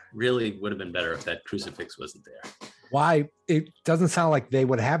there. Really would have been better if that crucifix wasn't there. Why? It doesn't sound like they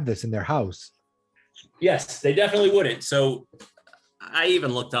would have this in their house. Yes, they definitely wouldn't. So I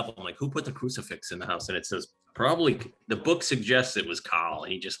even looked up, I'm like, who put the crucifix in the house? And it says probably the book suggests it was Carl,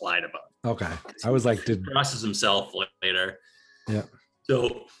 and he just lied about it. Okay. I was like, he crosses himself later. Yeah.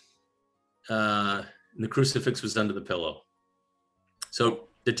 So the crucifix was under the pillow. So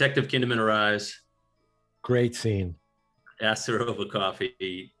Detective Kinderman arrives. Great scene. Asks her over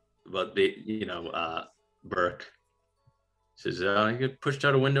coffee about Burke. Says, he get pushed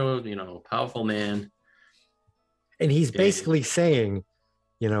out a window, powerful man. And he's basically saying,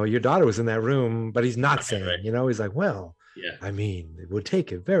 your daughter was in that room, but he's not saying, right. He's like, well, yeah. I mean, it would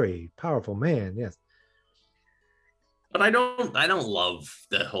take a very powerful man. Yes. But I don't love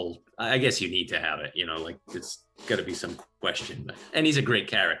the whole, I guess you need to have it, it's got to be some question. And he's a great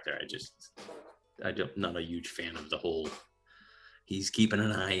character. I'm not a huge fan of the whole, he's keeping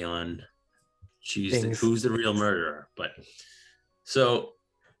an eye on, who's the real murderer. But so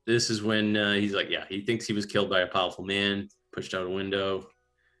this is when he's like, he thinks he was killed by a powerful man, pushed out a window.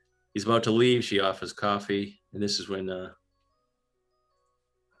 He's about to leave. She offers coffee. And this is when,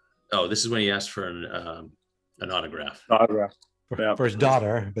 he asked for an autograph. Autograph. For his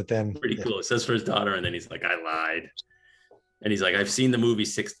daughter, but then. Pretty cool. It says for his daughter. And then he's like, I lied. And he's like, I've seen the movie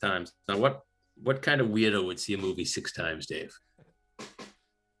 6 times. Now, what kind of weirdo would see a movie 6 times, Dave?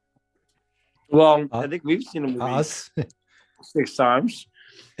 Well, I think we've seen a movie us 6 times.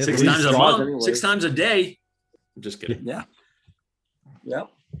 6 times a month, anyway. 6 times a day. I'm just kidding. Yeah. Yeah.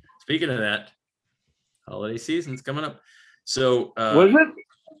 Speaking of that, holiday season's coming up. So what is it?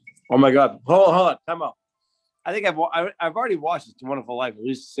 Oh my God! Hold on, time out. I think I've already watched It's a Wonderful Life at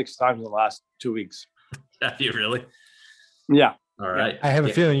least 6 times in the last 2 weeks. Have you really? Yeah. All right. I have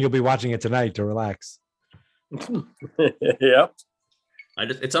a feeling you'll be watching it tonight to relax. Yep.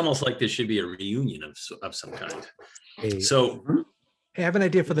 It's almost like this should be a reunion of some kind. Hey. So I have an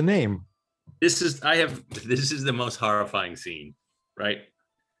idea for the name. This is the most horrifying scene, right?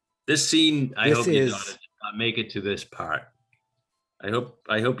 This scene, I hope your daughter did not make it to this part. I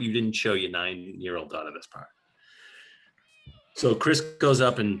hope you didn't show your 9-year-old daughter this part. So Chris goes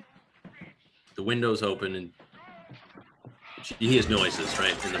up and the window's open and she hears noises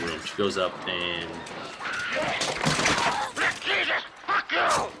right in the room. She goes up and Jesus, fuck you!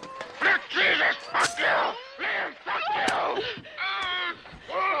 Jesus, fuck you! Fuck you!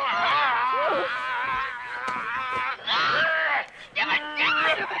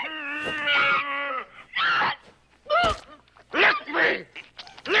 Lick me!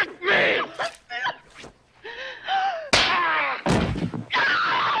 Lick me!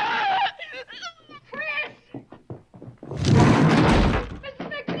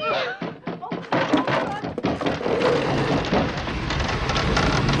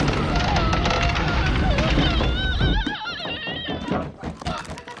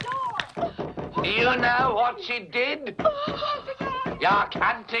 you know what she did? Your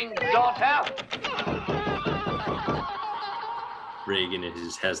canting daughter? Reagan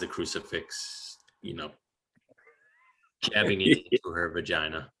has the crucifix, jabbing it into her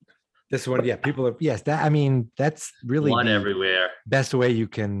vagina. This one, yeah, people are, yes, that's really Blood the everywhere. best way you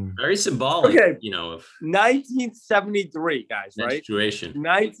can. Very symbolic, Okay. of 1973, guys, right? menstruation.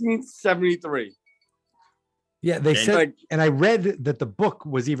 1973. Yeah, they And- said, and I read that the book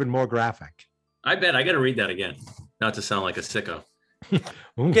was even more graphic. I bet I got to read that again, not to sound like a sicko.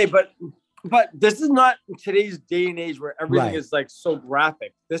 Okay, but this is not today's day and age where everything Right. is like so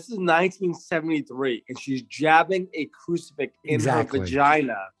graphic. This is 1973, and she's jabbing a crucifix in Exactly. her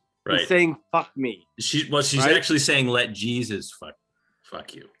vagina Right. and saying "fuck me." She's Right? actually saying, "Let Jesus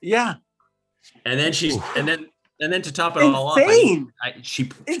fuck you." Yeah, And then and then to top it all Insane. off,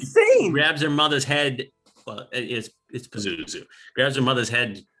 she insane. grabs her mother's head. Well, it's Pazuzu. Grabs her mother's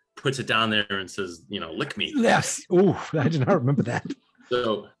head, puts it down there, and says, "Lick me." Yes. Ooh, I did not remember that.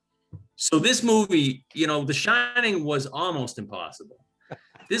 So this movie, The Shining was almost impossible.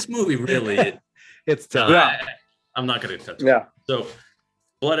 This movie really, it's tough. I'm not going to touch it. Yeah. So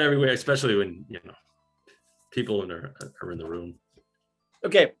blood everywhere, especially when people are in the room.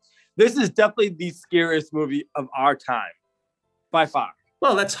 Okay, this is definitely the scariest movie of our time, by far.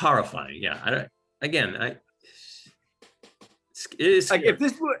 Well, that's horrifying. Yeah. It is Like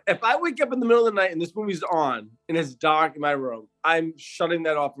if I wake up in the middle of the night and this movie's on and it's dark in my room, I'm shutting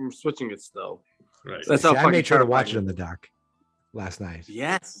that off and switching it still. Right. That's See, how I fucking made sure to terrifying watch it it in the is. dark last night.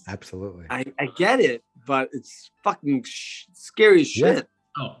 Yes, Absolutely. I get it, but it's fucking scary as shit.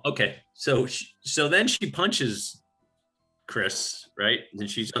 Oh, okay. So then she punches Chris, right? And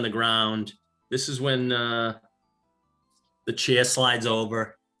she's on the ground. This is when the chair slides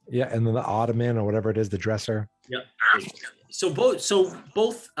over. Yeah, and then the ottoman or whatever it is, the dresser. Yep. So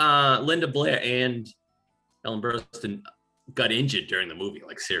both Linda Blair and Ellen Burstyn got injured during the movie.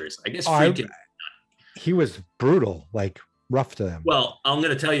 Like seriously, I guess Friedkin. He was brutal, like rough to them. Well, I'm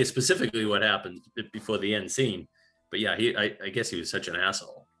going to tell you specifically what happened before the end scene. But yeah, I guess he was such an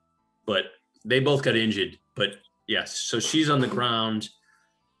asshole. But they both got injured. But yes, so she's on the ground,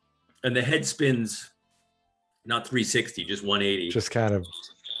 and the head spins, not 360, just 180. Just kind of.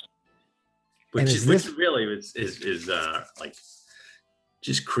 Which really is like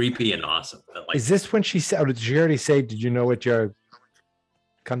just creepy and awesome. Like, Is this when she said? Or did she already say? Did you know what your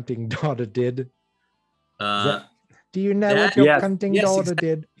cunting daughter did? Do you know what your cunting daughter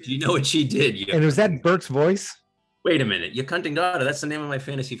did? Do you know what she did? And was that Burke's voice? Wait a minute, your cunting daughter. That's the name of my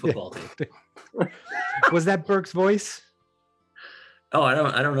fantasy football team. Was that Burke's voice? Oh, I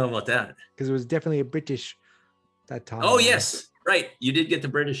don't know about that. Because it was definitely a British that time. Oh yes, right. You did get the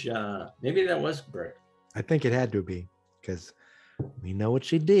British. Maybe that was Burke. I think it had to be because we know what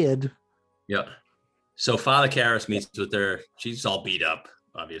she did. Yeah. So Father Karras meets with her. She's all beat up,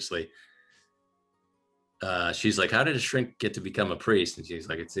 obviously. She's like, "How did a shrink get to become a priest?" And she's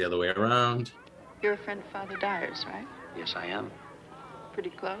like, "It's the other way around." You're a friend of Father Dyer's, right? Yes, I am. Pretty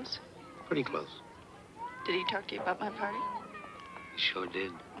close. Pretty close. Did he talk to you about my party? He sure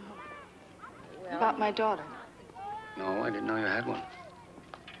did. About my daughter? No, I didn't know you had one.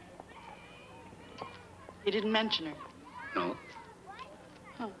 He didn't mention her? No.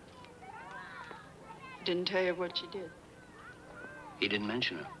 Huh. He didn't tell you what she did? He didn't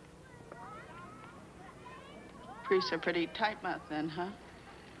mention her. Priests are pretty tight-mouthed then, huh?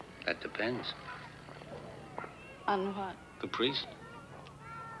 That depends. On what? The priest?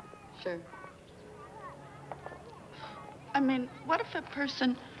 Sure. I mean, what if a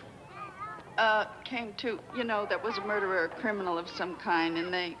person came to, that was a murderer or criminal of some kind,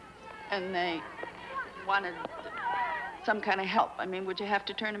 and they wanted some kind of help? I mean, would you have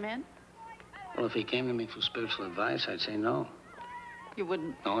to turn him in? Well, if he came to me for spiritual advice, I'd say no. You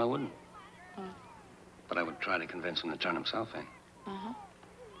wouldn't? No, I wouldn't. Oh. But I would try to convince him to turn himself in. Uh-huh.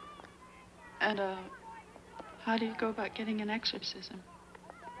 And, how do you go about getting an exorcism?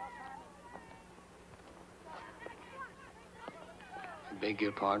 I beg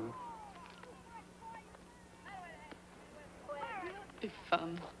your pardon? If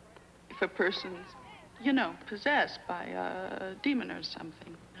a person's, possessed by a demon or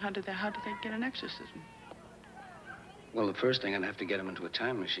something, how do they get an exorcism? Well, the first thing, I'd have to get him into a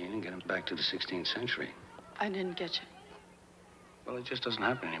time machine and get him back to the 16th century. I didn't get you. Well, it just doesn't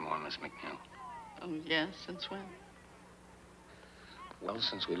happen anymore, Miss McNeil. Oh, yes, since when? Well,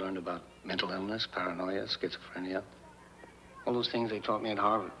 since we learned about mental illness, paranoia, schizophrenia, all those things they taught me at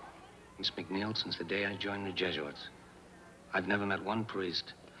Harvard. Miss McNeil, since the day I joined the Jesuits, I've never met one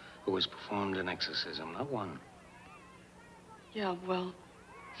priest who has performed an exorcism, not one. Yeah, well,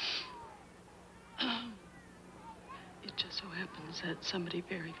 It just so happens that somebody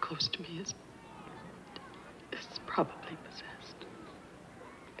very close to me is probably possessed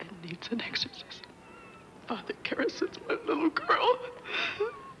and needs an exorcism. Father Karras is my little girl.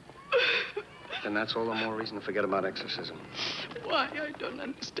 Then that's all the more reason to forget about exorcism. Why? I don't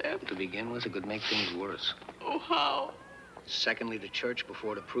understand. To begin with, it could make things worse. Oh, how? Secondly, the church,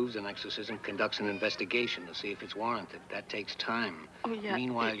 before it approves an exorcism, conducts an investigation to see if it's warranted. That takes time. Oh, yeah.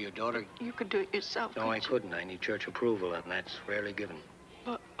 Meanwhile, your daughter... You could do it yourself. No, I couldn't. I need church approval, and that's rarely given.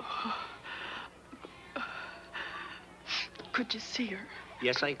 But... could you see her?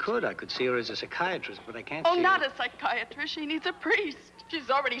 Yes, I could. I could see her as a psychiatrist, but I can't Oh, see not her. a psychiatrist. She needs a priest. She's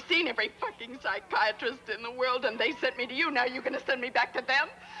already seen every fucking psychiatrist in the world, and they sent me to you. Now you're going to send me back to them?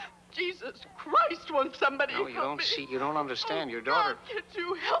 Jesus Christ, won't somebody No, you help don't me? see. You don't understand. Oh, Your daughter... God, can't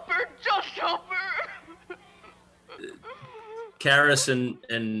you help her? Just help her. Karras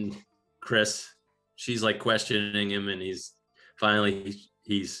and Chris, she's like questioning him, and he's finally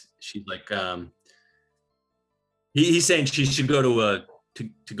she's like he's saying she should go to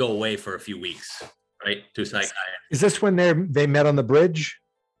go away for a few weeks, right? To a psychiatrist. Is this when they met on the bridge?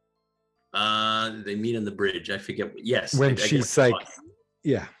 They meet on the bridge. I forget. Yes. When she's like,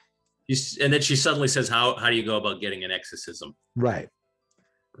 yeah. And then she suddenly says, "How do you go about getting an exorcism?" Right.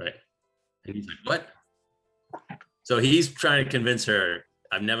 Right. And he's like, "What?" So he's trying to convince her,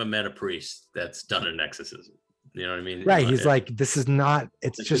 "I've never met a priest that's done an exorcism." You know what I mean? Right. He's like, this is not.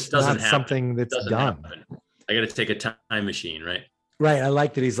 It's It just doesn't not happen. something that's Doesn't done. happen. I got to take a time machine, right? Right. I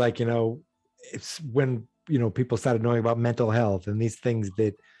like that he's like, it's when people started knowing about mental health and these things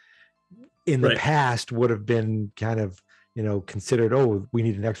that in the Right. past would have been kind of considered, oh, we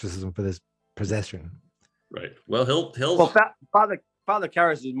need an exorcism for this possession. Right. Well, he'll. Well, Father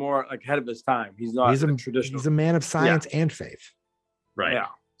Karras is more like ahead of his time. He's not He's a traditional. He's a man of science and faith. Right. Yeah.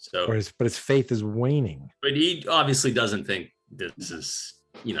 So, But his faith is waning. but he obviously doesn't think this is,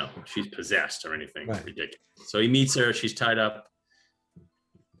 she's possessed or anything Right. ridiculous. So he meets her. She's tied up.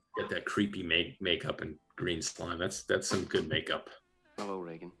 Get that creepy makeup and green slime. That's some good makeup. Hello,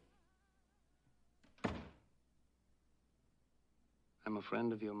 Reagan. I'm a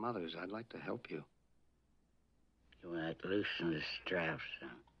friend of your mother's. I'd like to help you. You might loosen the straps,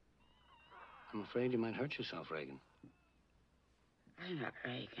 son. I'm afraid you might hurt yourself, Reagan. I'm not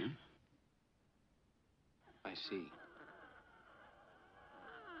Reagan. I see.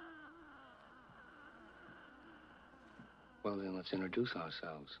 Well, then let's introduce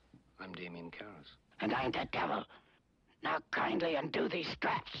ourselves. I'm Damien Karras. And I'm the devil. Now kindly undo these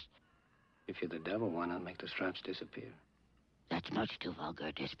straps. If you're the devil, why not make the straps disappear? That's much too vulgar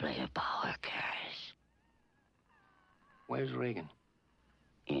a display of power, Karras. Where's Reagan?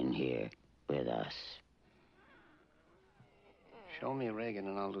 In here with us. Show me Reagan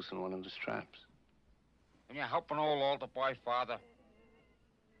and I'll loosen one of the straps. Can you help an old altar boy, Father?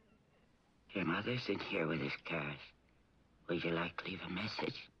 Your mother's in here with us, Karras. Would you like to leave a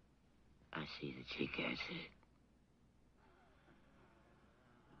message? I'll see that she gets it.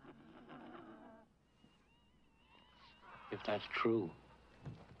 If that's true,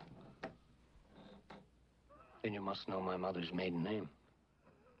 then you must know my mother's maiden name.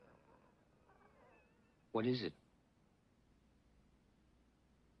 What is it?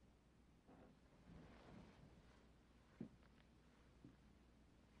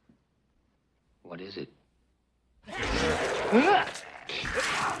 What is it?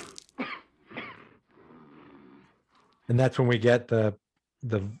 And that's when we get the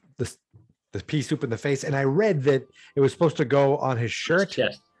pea soup in the face. And I read that it was supposed to go on his shirt.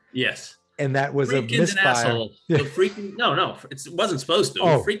 Yes. And that was a Freakin's an misfire. asshole. Yeah. The freaking no, it wasn't supposed to.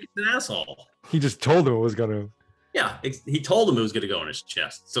 Oh. Freakin's an asshole. He just told him it was going to. Yeah, he told him it was going to go on his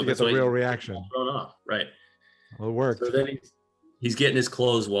chest. So He that's gets a why real he reaction. thrown off. Right. Well, it worked. So then he's getting his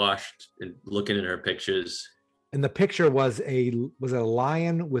clothes washed and looking at her pictures. And the picture was it a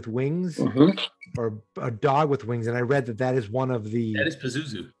lion with wings or a dog with wings? And I read that is one of the. That is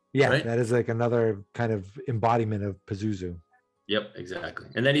Pazuzu. Yeah, right? that is like another kind of embodiment of Pazuzu. Yep, exactly.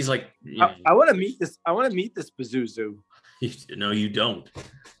 And then he's like, I want to meet this. I want to meet this Pazuzu. No, you don't.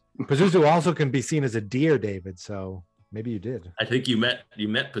 Pazuzu also can be seen as a deer, David. So maybe you did. I think you met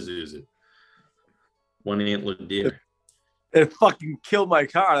Pazuzu. One antlered deer. It fucking killed my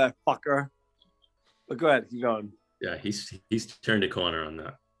car, that fucker. But go ahead, keep going. Yeah, he's turned a corner on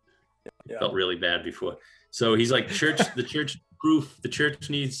that. Yeah. Felt really bad before. So he's like, the church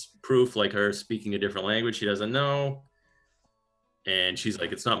needs proof, like her speaking a different language she doesn't know. And she's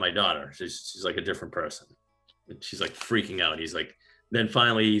like, it's not my daughter. She's like a different person. And she's like freaking out. He's like, then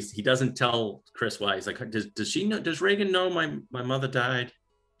finally he doesn't tell Chris why. He's like, does Reagan know my mother died?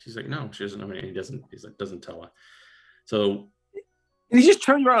 She's like, no, she doesn't know anything. He's like, doesn't tell her. So. And he just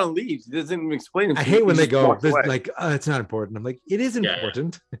turns around and leaves. He doesn't even explain it. I hate when they go, like, it's not important. I'm like, it is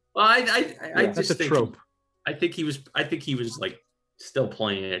important. Yeah. Well, I just that's a think, trope. I think he was like still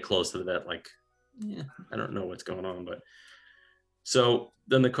playing it close to that. Like, yeah, I don't know what's going on, but so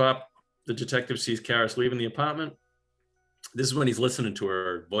then the detective sees Karis leaving the apartment. This is when he's listening to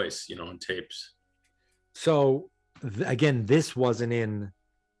her voice, on tapes. So again, this wasn't in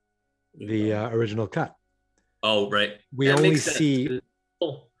the original cut. Oh, right. We only see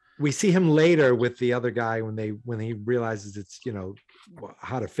him later with the other guy when he realizes it's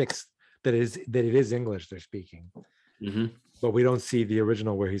how to fix that it is English they're speaking. Mm-hmm. But we don't see the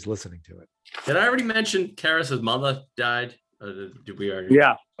original where he's listening to it. Did I already mention Karis's mother died? Did we already?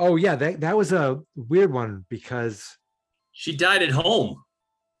 Yeah. Oh yeah, that was a weird one because she died at home.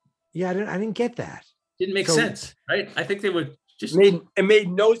 Yeah, I didn't get that. Didn't make sense, right? I think they would just it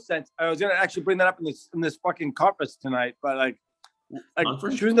made no sense. I was gonna actually bring that up in this fucking conference tonight, but like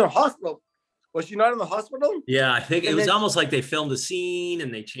she was in the hospital. Was she not in the hospital? Yeah, I think it was almost like they filmed the scene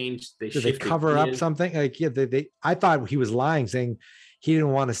and they changed. Did they cover up something? Like, yeah, I thought he was lying, saying he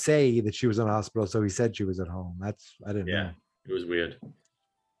didn't want to say that she was in the hospital, so he said she was at home. I didn't know. It was weird.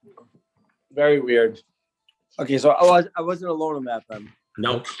 Very weird. Okay, so I wasn't alone in that then.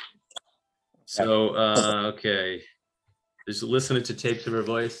 Nope. So okay, just listening to tapes of her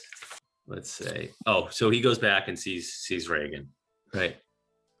voice. Let's say. Oh, so he goes back and sees Reagan, right?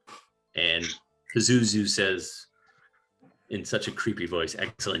 And Pazuzu says in such a creepy voice,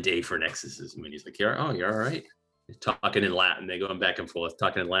 "Excellent day for an exorcism." And he's like, you're all right. He's talking in Latin. They going back and forth,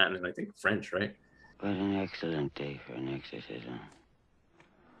 talking in Latin and I think French, right? What an excellent day for an exorcism.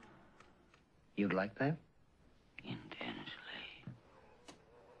 You'd like that? Intensely.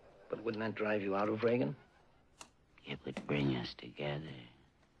 But wouldn't that drive you out of Reagan? It would bring us together.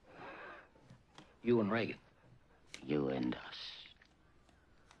 You and Reagan? You and us.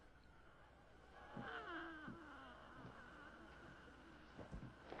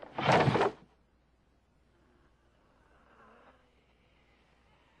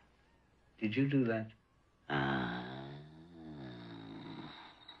 Did you do that?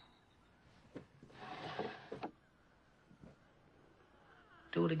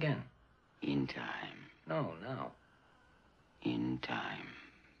 Do it again. In time. No, now. In time.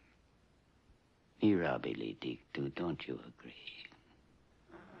 Mirabile dictu, don't you agree?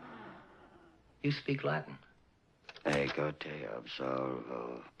 You speak Latin. Ego te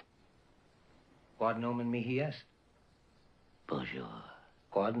absolvo. Quod nomen mihi est? Bonjour.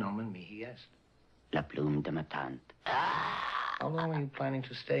 Quod nomen mihi est? La plume de ma tante. How long are you planning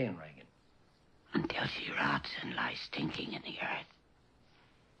to stay in Reagan? Until she rots and lies stinking in the earth.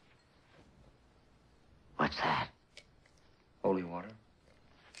 What's that? Holy water.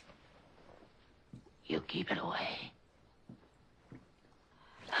 You keep it away.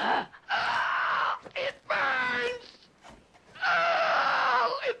 It burns!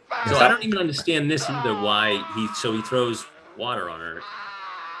 It burns! So I don't even understand this either, why he throws water on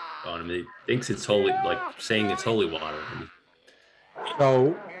him. He thinks it's holy, like saying it's holy water.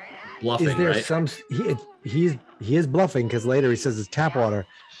 So bluffing, is there right? He is bluffing because later he says it's tap water,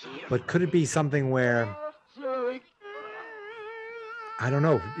 but could it be something where, I don't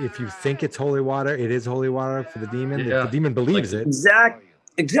know, if you think it's holy water, it is holy water for the demon. Yeah. If the demon believes it.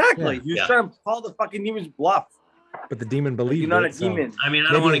 Exactly. Yeah. You're trying to call the fucking demon's bluff. But the demon believes You're not it, a demon. I mean,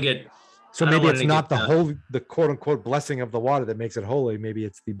 I don't want to get. So I don't maybe wanna it's not get, the quote unquote blessing of the water that makes it holy. Maybe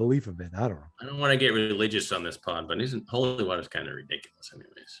it's the belief of it. I don't know. I don't want to get religious on this pod, but holy water is kind of ridiculous,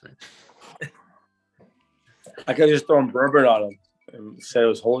 anyways. Right? I could have just thrown bourbon on him and said it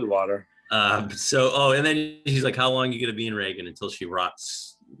was holy water. And then he's like, "How long are you gonna be in Reagan until she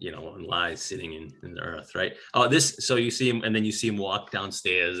rots, and lies sitting in the earth?" Right? Oh, so you see him, and then you see him walk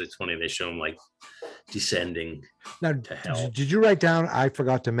downstairs. It's funny, they show him like descending Now, to hell. did you write down? I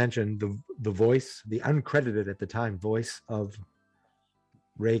forgot to mention the voice, the uncredited at the time voice of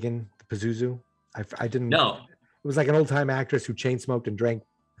Reagan Pazuzu. I didn't. No, it was like an old time actress who chain smoked and drank.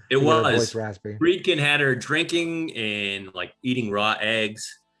 It her was voice raspy. Friedkin had her drinking and like eating raw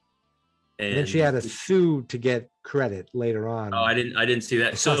eggs. And then she had to sue to get credit later on. Oh, I didn't see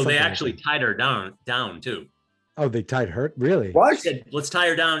that. So they actually tied her down too. Oh, they tied her? Really? What? Said, let's tie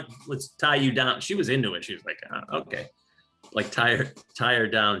her down. Let's tie you down. She was into it. She was like, okay. Like tie her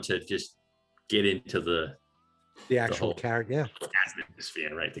down to just get into the actual character. Yeah.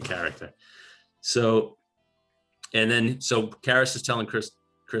 Atmosphere, right? The character. So, and then Karis is telling Chris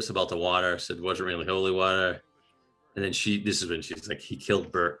about the water, said it wasn't really holy water. And then this is when she's like, he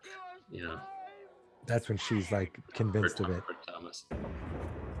killed Burke, That's when she's like convinced of it. Thomas.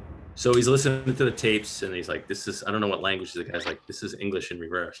 So he's listening to the tapes, and he's like, "This is I don't know what language the guy's like. This is English in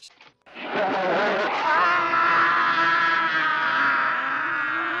reverse." I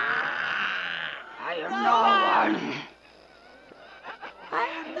am no one. I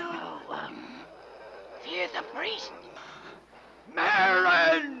am no one. Fear the priest.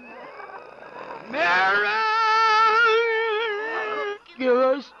 Marin! Marin! Give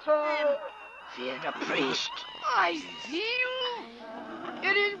us time. Fear the priest. I feel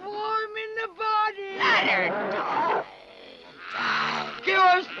it is warm in the body. Let her die. Give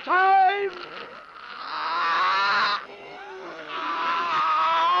us time.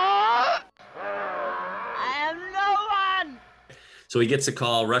 I am no one. So he gets a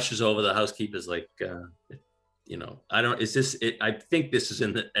call, rushes over. The housekeeper's like, I don't. Is this it? I think this is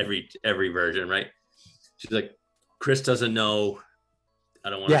in every version, right? She's like, Chris doesn't know. I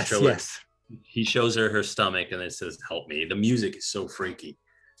don't want to show her. He shows her stomach, and it says, "Help me." The music is so freaky,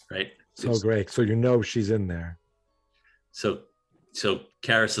 right? So great. So she's in there. So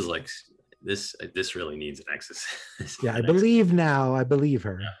Karras is like, this really needs an exorcist. Yeah, I believe now. I believe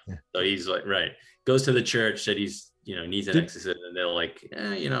her. Yeah. So he's like, right. Goes to the church that he's needs an exorcist, and they're like,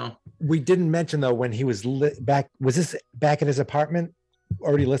 We didn't mention though when he was back. Was this back at his apartment?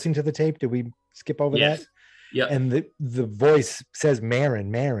 Already listening to the tape? Did we skip over that? Yeah. And the voice says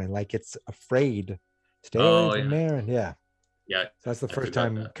Marin, like it's afraid. Stay away from Marin. Yeah. Yeah. So that's the first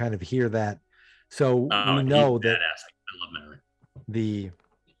time kind of hear that. So we know that I love Marin. The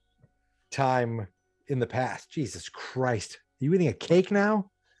time in the past. Jesus Christ. Are you eating a cake now?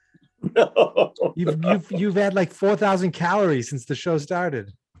 No. You've had like 4,000 calories since the show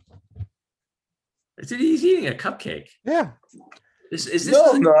started. He's eating a cupcake. Yeah. This is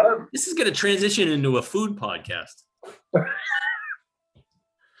going to transition into a food podcast. I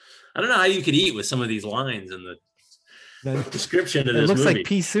don't know how you could eat with some of these lines in the description of this movie. It looks like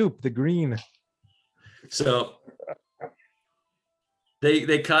pea soup, the green. So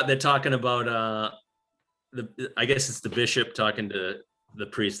they're talking about I guess it's the bishop talking to the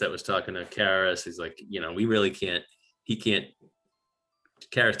priest that was talking to Karras. He's like, we really can't.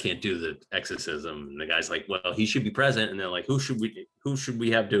 Karras can't do the exorcism. And the guy's like, well, he should be present. And they're like, who should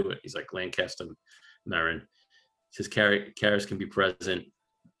we have do it? He's like, Lancaster Marin. He says Karras can be present.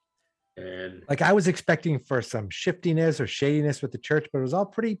 And like I was expecting for some shiftiness or shadiness with the church, but it was all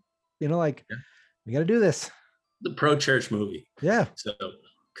pretty, we got to do this. The pro-church movie. Yeah. So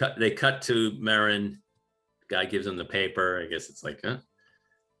they cut to Marin. The guy gives him the paper. I guess it's like, huh?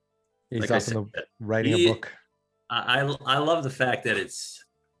 He's like writing a book. I love the fact that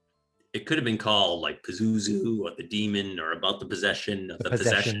it could have been called like Pazuzu or the Demon or about the possession of the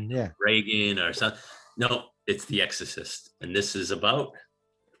possession of Reagan or something. No, it's The Exorcist. And this is about,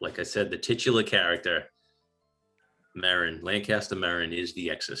 like I said, the titular character, Marin. Lancaster Marin is the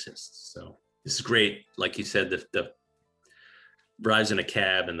exorcist. So this is great. Like you said, the drives in a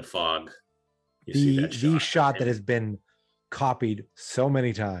cab in the fog. The shot that has been copied so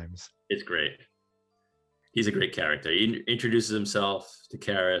many times. It's great. He's a great character. He introduces himself to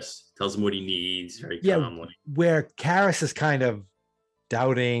Karras, tells him what he needs very calmly. Where Karras is kind of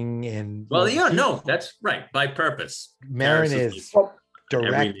doubting and that's right, by purpose. Marin is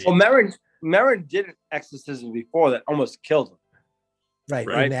direct. Well, Marin did an exorcism before that almost killed him.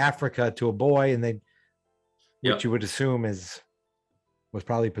 Right, in Africa to a boy, and which you would assume was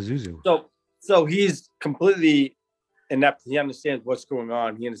probably Pazuzu. So he's completely inept. He understands what's going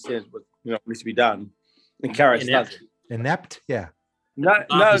on. He understands what needs to be done. And Karras doesn't. Inept, yeah. Not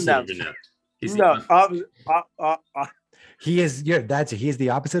inept. He's he is. Yeah, he is the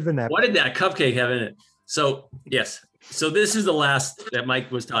opposite of inept. What did that cupcake have in it? So yes. So this is the last that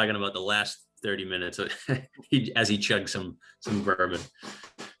Mike was talking about. The last 30 minutes, as he chugged some bourbon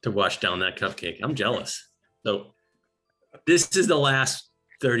to wash down that cupcake. I'm jealous. So this is the last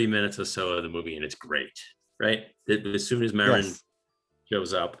 30 minutes or so of the movie, and it's great, right? As soon as Marin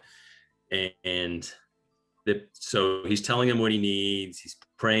shows up, and so he's telling him what he needs. He's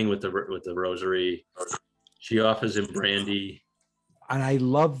praying with the rosary. She offers him brandy. And I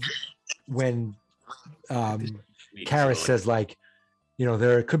love when Karras says, like,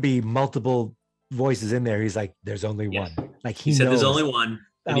 there could be multiple voices in there. He's like, there's only one. Like he said, knows. there's only one.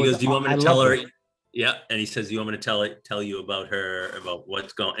 And he goes, do you want me to tell her? Yeah. And he says, do you want me to tell you about her, about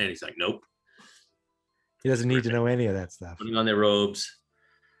what's going on? And he's like, nope. He doesn't need to know any of that stuff. Putting on their robes.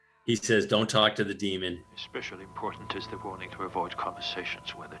 He says, don't talk to the demon. Especially important is the warning to avoid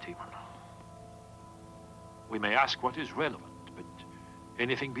conversations with the demon. We may ask what is relevant, but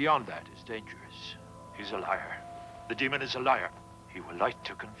anything beyond that is dangerous. He's a liar. The demon is a liar. He will like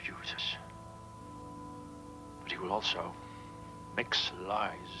to confuse us. But he will also mix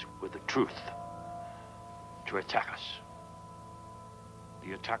lies with the truth to attack us.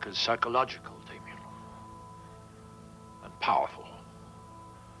 The attack is psychological, Damien, and powerful.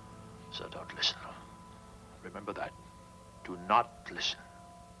 So don't listen. Remember that. Do not listen.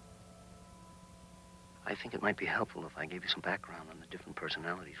 I think it might be helpful if I gave you some background on the different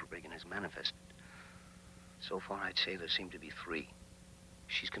personalities Reagan has manifested. So far, I'd say there seem to be 3.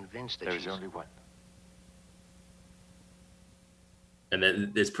 She's convinced that There's only one. And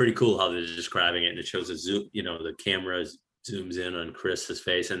then it's pretty cool how they're describing it, and it shows a zoom. You know, the camera zooms in on Chris's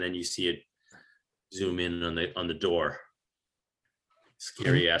face, and then you see it zoom in on the door.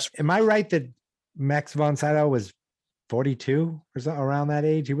 Scary ass. Am I right that Max von Sydow was 42 or something around that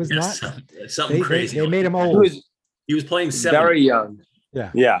age? He was not something crazy. They made him old. He was playing 70. Very young.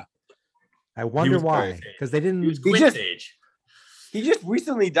 Yeah. I wonder why, because they didn't. He just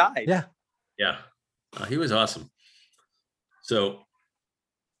recently died. Yeah. He was awesome. So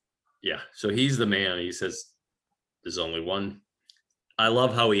he's the man. He says there's only one. I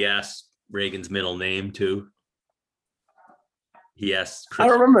love how he asked Reagan's middle name too. He asked Chris, I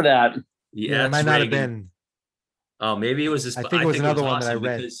remember that. It might not have been. Oh, maybe it was his. I think it was another one that I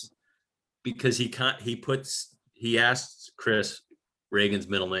read. Because he asked Chris Reagan's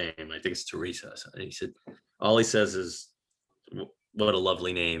middle name. I think it's Teresa. And he said, all he says is, "What a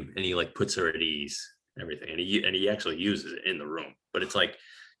lovely name," and he like puts her at ease, and everything, and he actually uses it in the room. But it's like,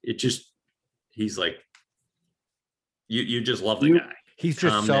 he's like, you just love the guy. He's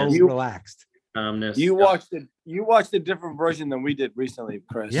just so relaxed. Calmness. You watched a different version than we did recently,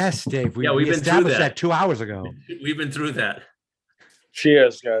 Chris. Yes, Dave. We've been established through that 2 hours ago. We've been through that.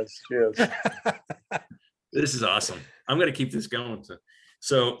 Cheers, guys. Cheers. This is awesome. I'm going to keep this going.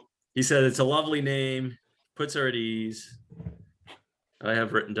 So he said, it's a lovely name, puts her at ease. I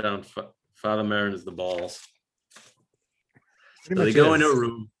have written down Father Marin is the balls. So they go into a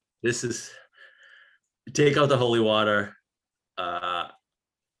room. This is, take out the holy water.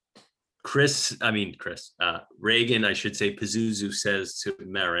 Reagan, I should say, Pazuzu says to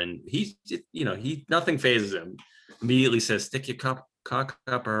Marin, nothing phases him. Immediately says, stick your cock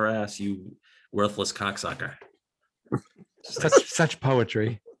up her ass, you worthless cocksucker. Such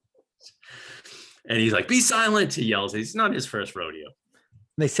poetry. And he's like, be silent, he yells. It's not his first rodeo.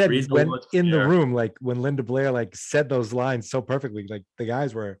 They said when in the room, like when Linda Blair like said those lines so perfectly, like the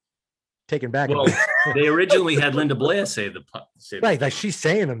guys were taken back. Well, they originally had Linda Blair say the right, like she's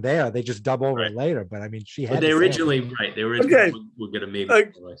saying them there. They just dub over it later, but I mean, she had. But they originally we'll get a maybe.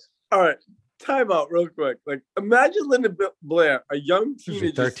 All right, time out real quick. Like, imagine Linda Blair, a young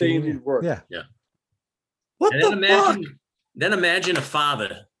teenager saying these words. Yeah. What and the fuck? Then imagine a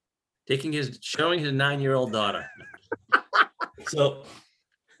father showing his 9-year-old daughter. So,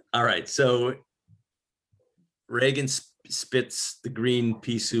 all right. So Reagan spits the green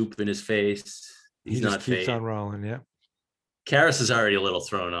pea soup in his face. He just keeps on rolling. Yeah. Karras is already a little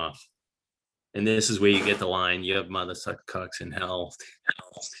thrown off. And this is where you get the line, you have mother suck cocks in hell.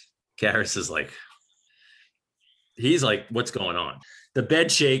 Karras is like, he's like, what's going on? The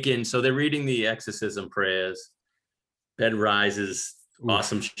bed shaking. So they're reading the exorcism prayers. Bed rises.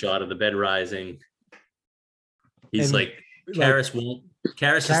 Awesome shot of the bed rising. He's like, Karras won't.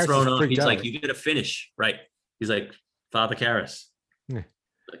 Karras is thrown off. He's like, you got to finish. Right. He's like, Father Karras. Yeah.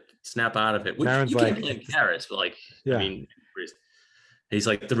 Like, snap out of it. Which Marin's you like, can't blame Karras, but like, yeah. I mean, he's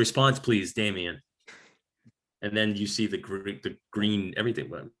like, the response, please, Damien. And then you see the green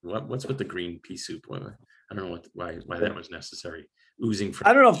everything. What's with the green pea soup? I don't know why that was necessary. Oozing from.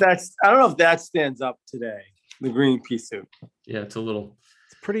 I don't know if that stands up today. The green pea soup. Yeah, it's a little.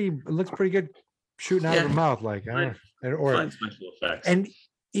 It looks pretty good shooting out of her mouth, like fine special effects. And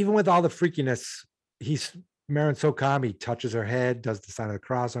even with all the freakiness, Marin's so calm. He touches her head, does the sign of the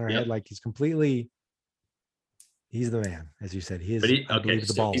cross on her head, like he's the man, as you said. He is.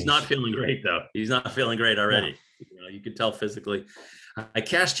 The balls. He's not feeling great though. He's not feeling great already. No. You can tell physically. I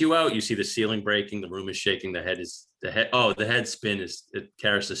cast you out. You see the ceiling breaking. The room is shaking. The head spin is.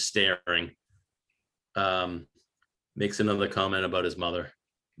 Karras is staring. Makes another comment about his mother.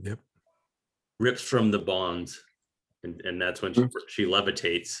 Yep. Rips from the bonds, and that's when she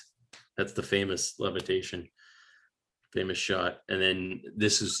levitates. That's the famous levitation, famous shot. And then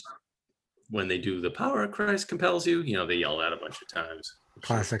this is when they do the power of Christ compels you. You know, they yell that a bunch of times.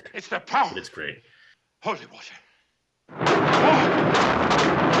 Classic. It's the power. But it's great. Holy water.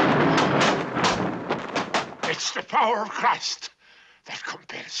 It's the power of Christ that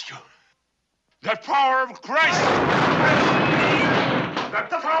compels you. The power of Christ.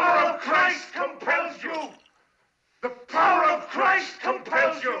 The power of Christ compels you. The power of Christ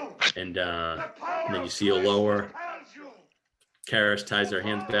compels you. And then you see a lower. Karras ties her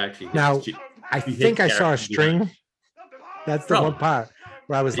hands back. I think I saw a string. That's the one part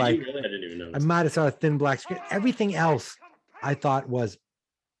where I was like, I didn't even know. I might have saw a thin black screen. Everything else I thought was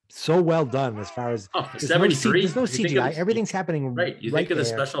so well done as far as there's 73. There's no CGI. Everything's happening right. You think of the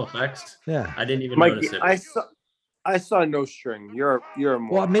special effects? Yeah, I didn't even Mikey, notice it. I saw no string. You're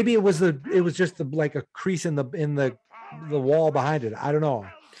more. Well, maybe it was just like a crease in the wall behind it. I don't know.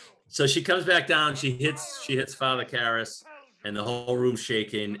 So she comes back down. She hits Father Karras, and the whole room's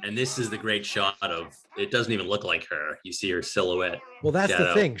shaking. And this is the great shot of it. Doesn't even look like her. You see her silhouette. Well, that's shadow.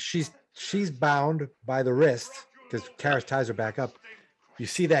 the thing. She's bound by the wrist because Karras ties her back up. You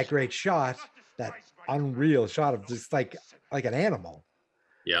see that great shot, that unreal shot of just like an animal.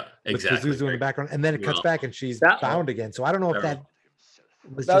 Yeah, exactly. With Pazuzu in the background, and then it cuts back and she's bound again. So I don't know if that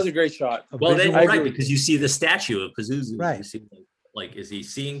was a great shot. Well, right, because you see the statue of Pazuzu. Right. You see, like, is he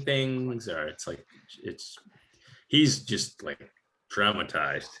seeing things, or he's just like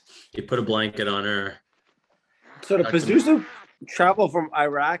traumatized. You put a blanket on her. So did Pazuzu travel from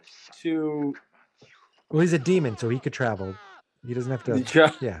Iraq to? Well, he's a demon, so he could travel. He doesn't have to.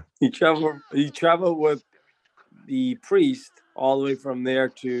 He traveled with the priest all the way from there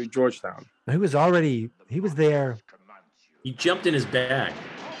to Georgetown. He was there. He jumped in his bag.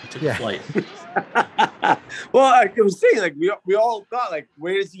 He took a flight. Well, I was saying, like, we all thought, like,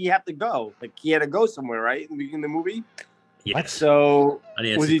 where does he have to go? Like, he had to go somewhere, right? In the beginning of the movie? Yes. So,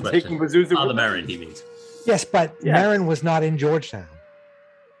 was he taking Pazuzu? Father Merrin, he means. Yes, but Merrin was not in Georgetown.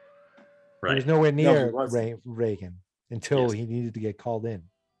 Right. He was nowhere near Reagan until he needed to get called in.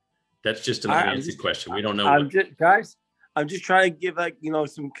 That's just an unanswered question. We don't know. Guys, I'm just trying to give, like,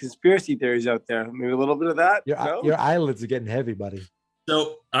 some conspiracy theories out there. Maybe a little bit of that. Your eyelids are getting heavy, buddy.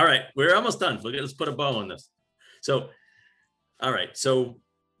 So, all right, we're almost done. Let's put a bow on this. So, all right, so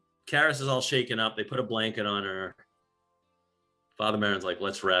Karras is all shaken up. They put a blanket on her. Father Merrin's like,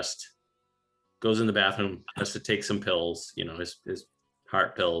 let's rest. Goes in the bathroom, has to take some pills, his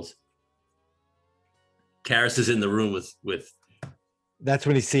heart pills. Karras is in the room with. That's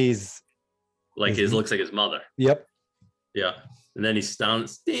when he sees. Like looks like his mother. Yep. Yeah, and then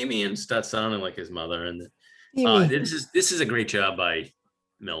Damien starts sounding like his mother, and this is a great job by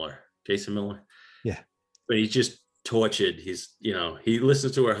Miller, Jason Miller. Yeah, but he's just tortured. He's he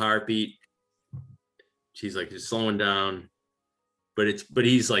listens to her heartbeat. She's like he's slowing down, but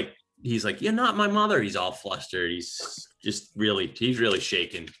he's like you're not my mother. He's all flustered. He's really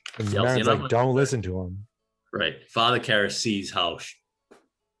shaken. And Merrin's like, don't listen to him. Right, Father Karras sees how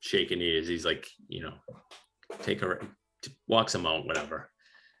shaken he is. He's like, take her. Walks him out, whatever.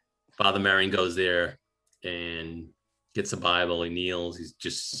 Father Merrin goes there and gets the Bible. He kneels. He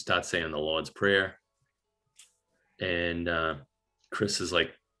just starts saying the Lord's Prayer. And Chris is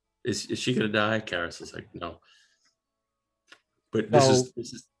like, "Is she gonna die?" Karras is like, "No." But this is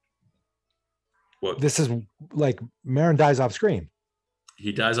what this is like. Merrin dies off screen.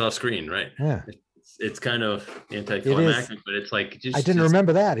 He dies off screen, right? Yeah. It's kind of anticlimactic, but it's like I didn't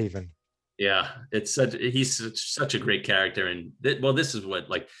remember that even. Yeah, he's such a great character, and this is what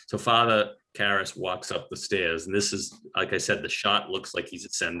so Father Karras walks up the stairs, and this is, like I said, the shot looks like he's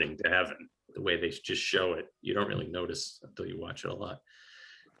ascending to heaven. The way they just show it, you don't really notice until you watch it a lot.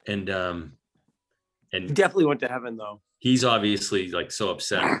 And he definitely went to heaven though. He's obviously like so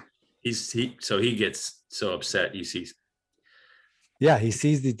upset. He gets so upset. You see, he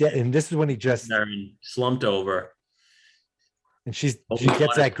sees the dead, and this is when he just slumped over, and she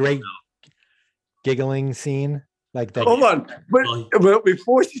gets that great giggling scene like that. Hold on, but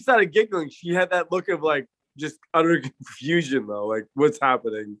before she started giggling, she had that look of like just utter confusion though, like what's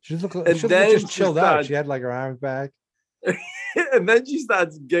happening. She just chilled out. She had like her arms back, and then she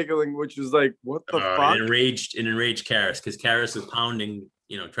starts giggling, which was like, what the fuck? Enraged Karras, because Karras is pounding,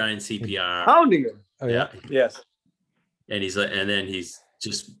 trying CPR, pounding him. Oh yeah, yes. And he's like, and then he's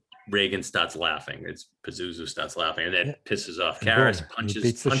just. Reagan starts laughing. It's Pazuzu starts laughing, and then pisses off Karras.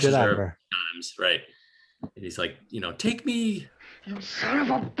 Punches her times, right? And he's like, take me, you son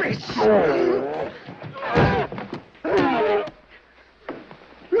of a bitch!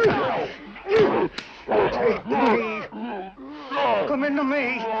 Take me! Come into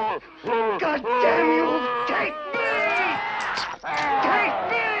me! God damn you! Take me!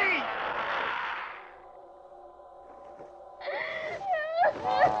 Take me!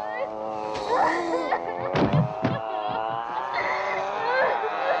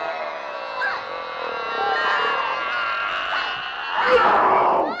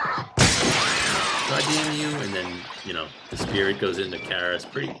 goddamn you, and then the spirit goes into Karras.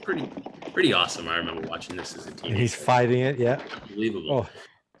 Pretty awesome. I remember watching this as a teenager. And he's fighting it, yeah. Unbelievable.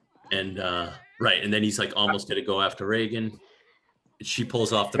 And right, and then he's like almost gonna go after Reagan, she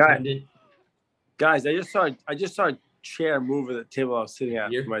pulls off the Guy- pendant. Guys, I just saw a chair move at the table I was sitting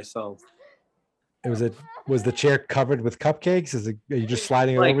at for myself. Was the chair covered with cupcakes? Are you just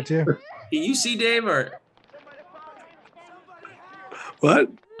sliding it Like- over to you? Can you see Dave or What?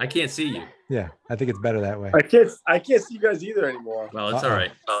 I can't see you? Yeah, I think it's better that way. I can't see you guys either anymore. Well, it's Uh-oh. all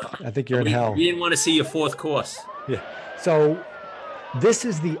right. I think you're in hell. We didn't want to see your fourth course. Yeah. So this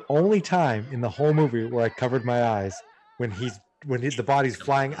is the only time in the whole movie where I covered my eyes when the body's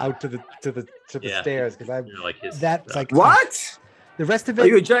flying out to the Yeah. stairs because I You're like his- that's like What? the rest of it. Are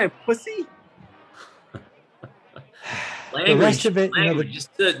you a giant pussy? Language, rest of it, you know, language.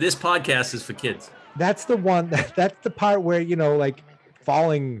 This podcast is for kids. That's the one. That's the part where like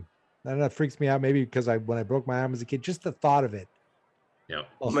falling. I don't know. It freaks me out. Maybe because when I broke my arm as a kid, just the thought of it. Yeah.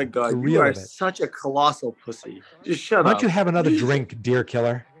 Oh my the God, real you are of it. such a colossal pussy. Just shut Why up. don't you have another drink, dear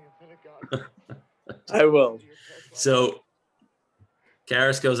killer? I will. So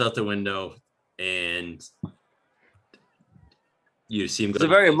Karras goes out the window and you see him go.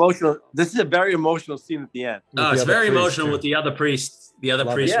 This is a very emotional scene at the end. Oh, it's very emotional with the other priest. The other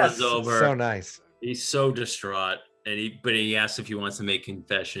priest Yes. runs over. So nice. He's so distraught, and he asks if he wants to make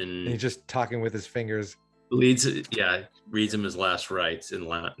confession. And he's just talking with his fingers. Reads him his last rites and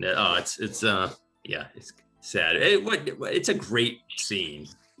it's sad. It's a great scene.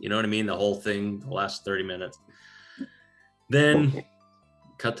 You know what I mean? The whole thing, the last 30 minutes. Then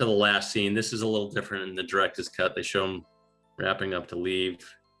cut to the last scene. This is a little different in the director's cut. They show him wrapping up to leave.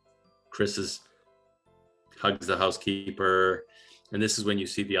 Chris hugs the housekeeper, and this is when you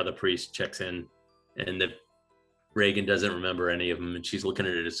see the other priest checks in, and Regan doesn't remember any of them, and she's looking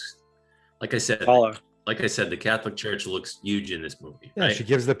at it as, like I said, the Catholic Church looks huge in this movie. Yeah, right? she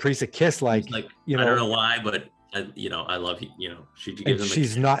gives the priest a kiss, like I don't know why, but I love you. She And gives him.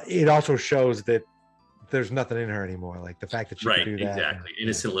 she's not. It also shows that there's nothing in her anymore. Like the fact that she Right, could do that. exactly.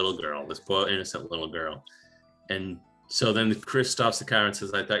 Innocent little girl. This poor innocent little girl. And so then Chris stops the car and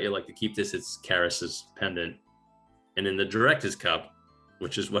says, "I thought you'd like to keep this. It's Karras's pendant." And in the director's cup,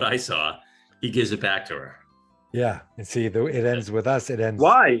 which is what I saw, he gives it back to her. Yeah, and see, it ends with us. It ends.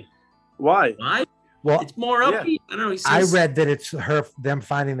 Why? Why? Well, it's more upbeat. I don't know. He I says, read that it's them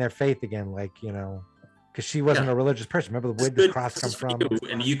finding their faith again, like because she wasn't a religious person. Remember where did the cross come from?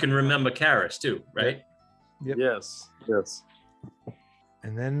 and you can remember Karras too, right? Yep. Yes.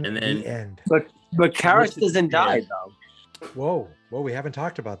 And then And the then- end. But Karras doesn't die though. Whoa, we haven't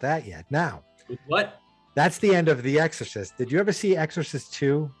talked about that yet. Now, what? That's the end of The Exorcist. Did you ever see Exorcist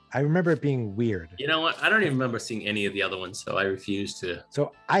 2? I remember it being weird. You know what? I don't even remember seeing any of the other ones, so I refuse to.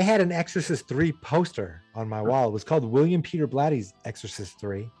 So I had an Exorcist 3 poster on my wall. It was called William Peter Blatty's Exorcist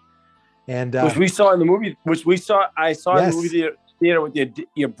 3. And which we saw in the movie, I saw in Yes. the movie theater with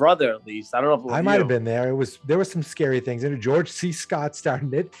your brother, at least. I don't know if it was I might have been there. There were some scary things in it. George C. Scott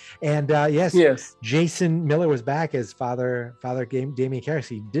started it. And yes, Jason Miller was back as Father Damien Karras.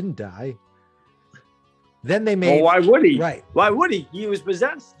 He didn't die. Then they made. Well, why would he? Right. Why would he? He was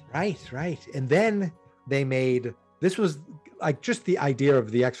possessed. Right. And then they made, this was like just the idea of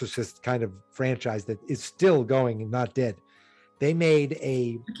the Exorcist kind of franchise that is still going and not dead. They made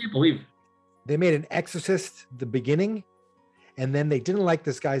I can't believe. They made an Exorcist, the beginning, and then they didn't like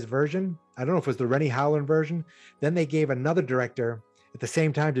this guy's version. I don't know if it was the Rennie Howland version. Then they gave another director at the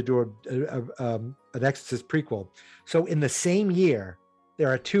same time to do an Exorcist prequel. So in the same year, there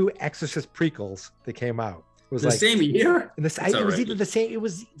are 2 Exorcist prequels that came out. It was The same year? In it was outrageous. either the same. It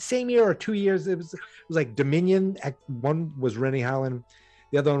was same year or 2 years. It was like Dominion. One was Rennie Howland,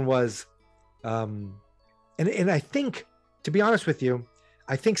 the other one was, and I think, to be honest with you,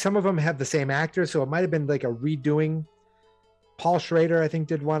 I think some of them have the same actor, so it might have been like a redoing. Paul Schrader, I think,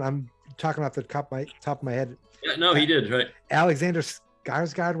 did one. I'm talking off the top of my head. Yeah, no, he did, right? Alexander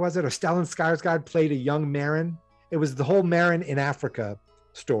Skarsgård, was it? Or Stellan Skarsgård played a young Marin. It was the whole Marin in Africa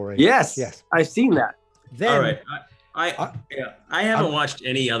story. Yes. I've seen that. Then, all right. I haven't watched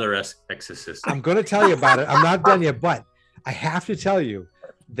any other Exorcist. I'm going to tell you about it. I'm not done yet, but I have to tell you,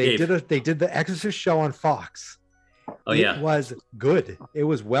 they did the Exorcist show on Fox. Oh yeah, it was good. It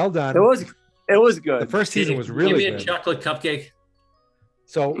was well done. It was good. The first season was Give really me a good. chocolate cupcake.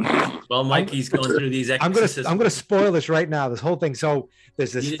 So, well, Mikey's going through these Exorcists. I'm gonna spoil this right now. This whole thing. So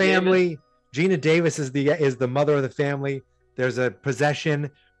there's this family. Gina Davis is the mother of the family. There's a possession.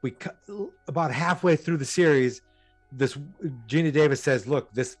 About halfway through the series, this Gina Davis says,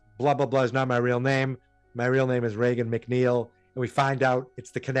 "Look, this blah blah blah is not my real name. My real name is Regan McNeil." And we find out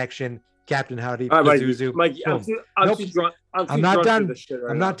it's the connection. Captain Howdy, Pazuzu. Mikey, I'm not done.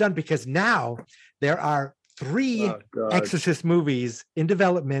 I'm not done because now there are 3 Exorcist movies in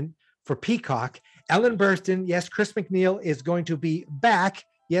development for Peacock, Ellen Burstyn. Yes, Chris McNeil is going to be back.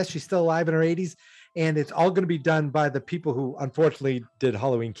 Yes, she's still alive in her 80s. And it's all going to be done by the people who unfortunately did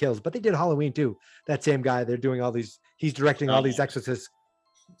Halloween Kills, but they did Halloween too. That same guy, they're doing all these, he's directing all these Exorcist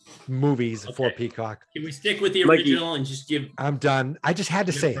movies for Peacock. Can we stick with the original and just give? I'm done. I just had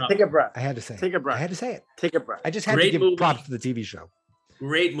to say it. Take a breath. I had to say it. Take a breath. I had to say it. Take a breath. I just had Great to give movie. props to the TV show.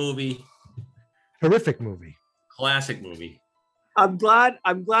 Great movie. Horrific movie. Classic movie. I'm glad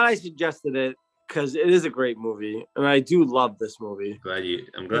I suggested it because it is a great movie, and I do love this movie.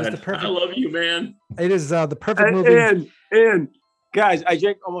 I'm glad. I love you, man. It is the perfect movie. And guys, I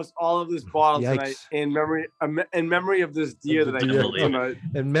drank almost all of this bottle Yikes. tonight in memory of this deer that I killed tonight.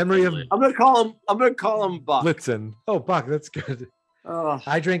 In memory of I'm gonna call him Buck. Blitzen. Oh, Buck, that's good.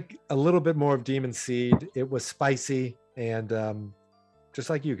 I drank a little bit more of Demon Seed. It was spicy and just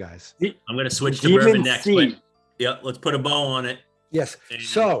like you guys. I'm gonna switch to bourbon next. But yeah, let's put a bow on it. Yes. And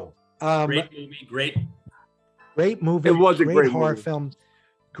so great movie. Great movie. It was a great horror movie. film.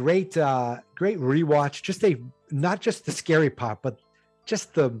 Great rewatch. Just not just the scary part, but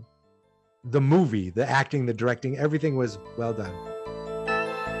just the movie, the acting, the directing, everything was well done.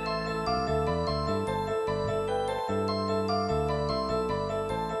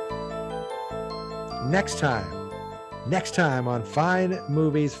 Next time on Fine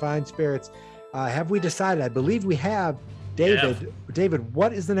Movies, Fine Spirits, have we decided? I believe we have. David,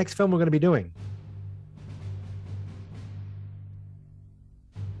 what is the next film we're going to be doing?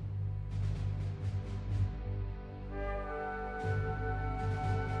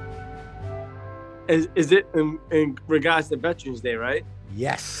 Is it in regards to Veterans Day, right?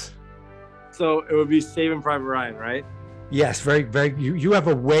 Yes. So it would be Saving Private Ryan, right? Yes, very, very. You have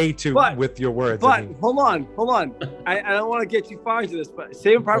a way to with your words. But hold on. I don't want to get too far into this, but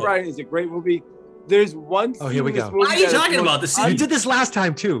Saving Private Ryan is a great movie. There's one. Oh, here we go. Why are you talking about this? You did this last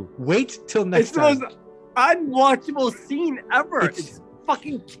time too. Wait till next time. It's the most unwatchable scene ever. It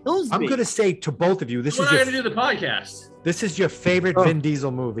fucking kills me. I'm going to say to both of you, We're not going to do the podcast. This is your favorite Vin Diesel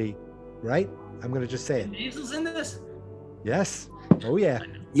movie, right? I'm going to just say it. Diesel's in this? Yes. Oh yeah.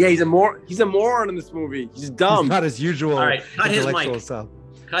 Yeah, he's a moron in this movie. He's dumb. He's not his usual. All right, cut his intellectual mic. self.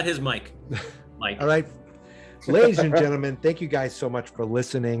 Cut his mic. Mike. All right. Ladies and gentlemen, thank you guys so much for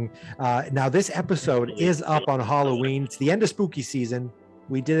listening. Now, this episode is up on Halloween. It's the end of spooky season.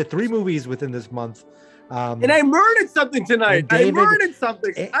 We did 3 movies within this month. And I murdered something tonight. David, I murdered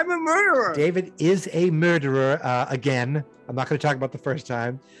something. I'm a murderer. David is a murderer again. I'm not going to talk about the first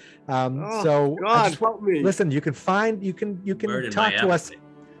time. So God, help me. Listen, you can talk to us.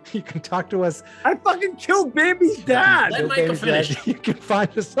 You can talk to us. I fucking killed baby's dad. Let Michael finish. You can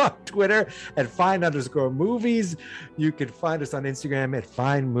find us on Twitter at @fine_movies. You can find us on Instagram at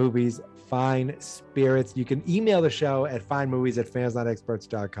Fine Movies, Fine Spirits. You can email the show at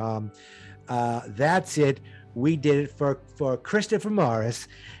finemovies@fansnotexperts.com. That's it. We did it for Christopher Morris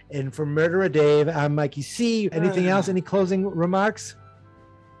and for Murderer Dave. I'm Mikey C. Anything else? Any closing remarks?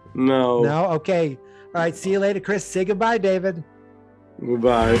 No. No? Okay. All right. See you later, Chris. Say goodbye, David.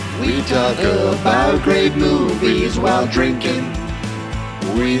 Goodbye. We talk about great movies while drinking.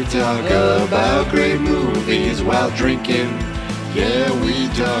 We talk about great movies while drinking. Yeah, we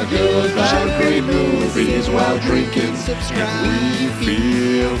talk about great movies while drinking. And we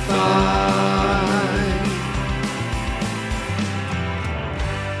feel fine.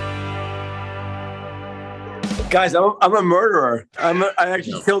 Guys, I'm a murderer. I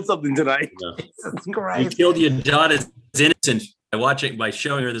actually killed something tonight. No. Jesus Christ. You killed your daughter's innocent by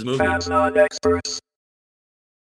showing her this movie. Fans Not Experts.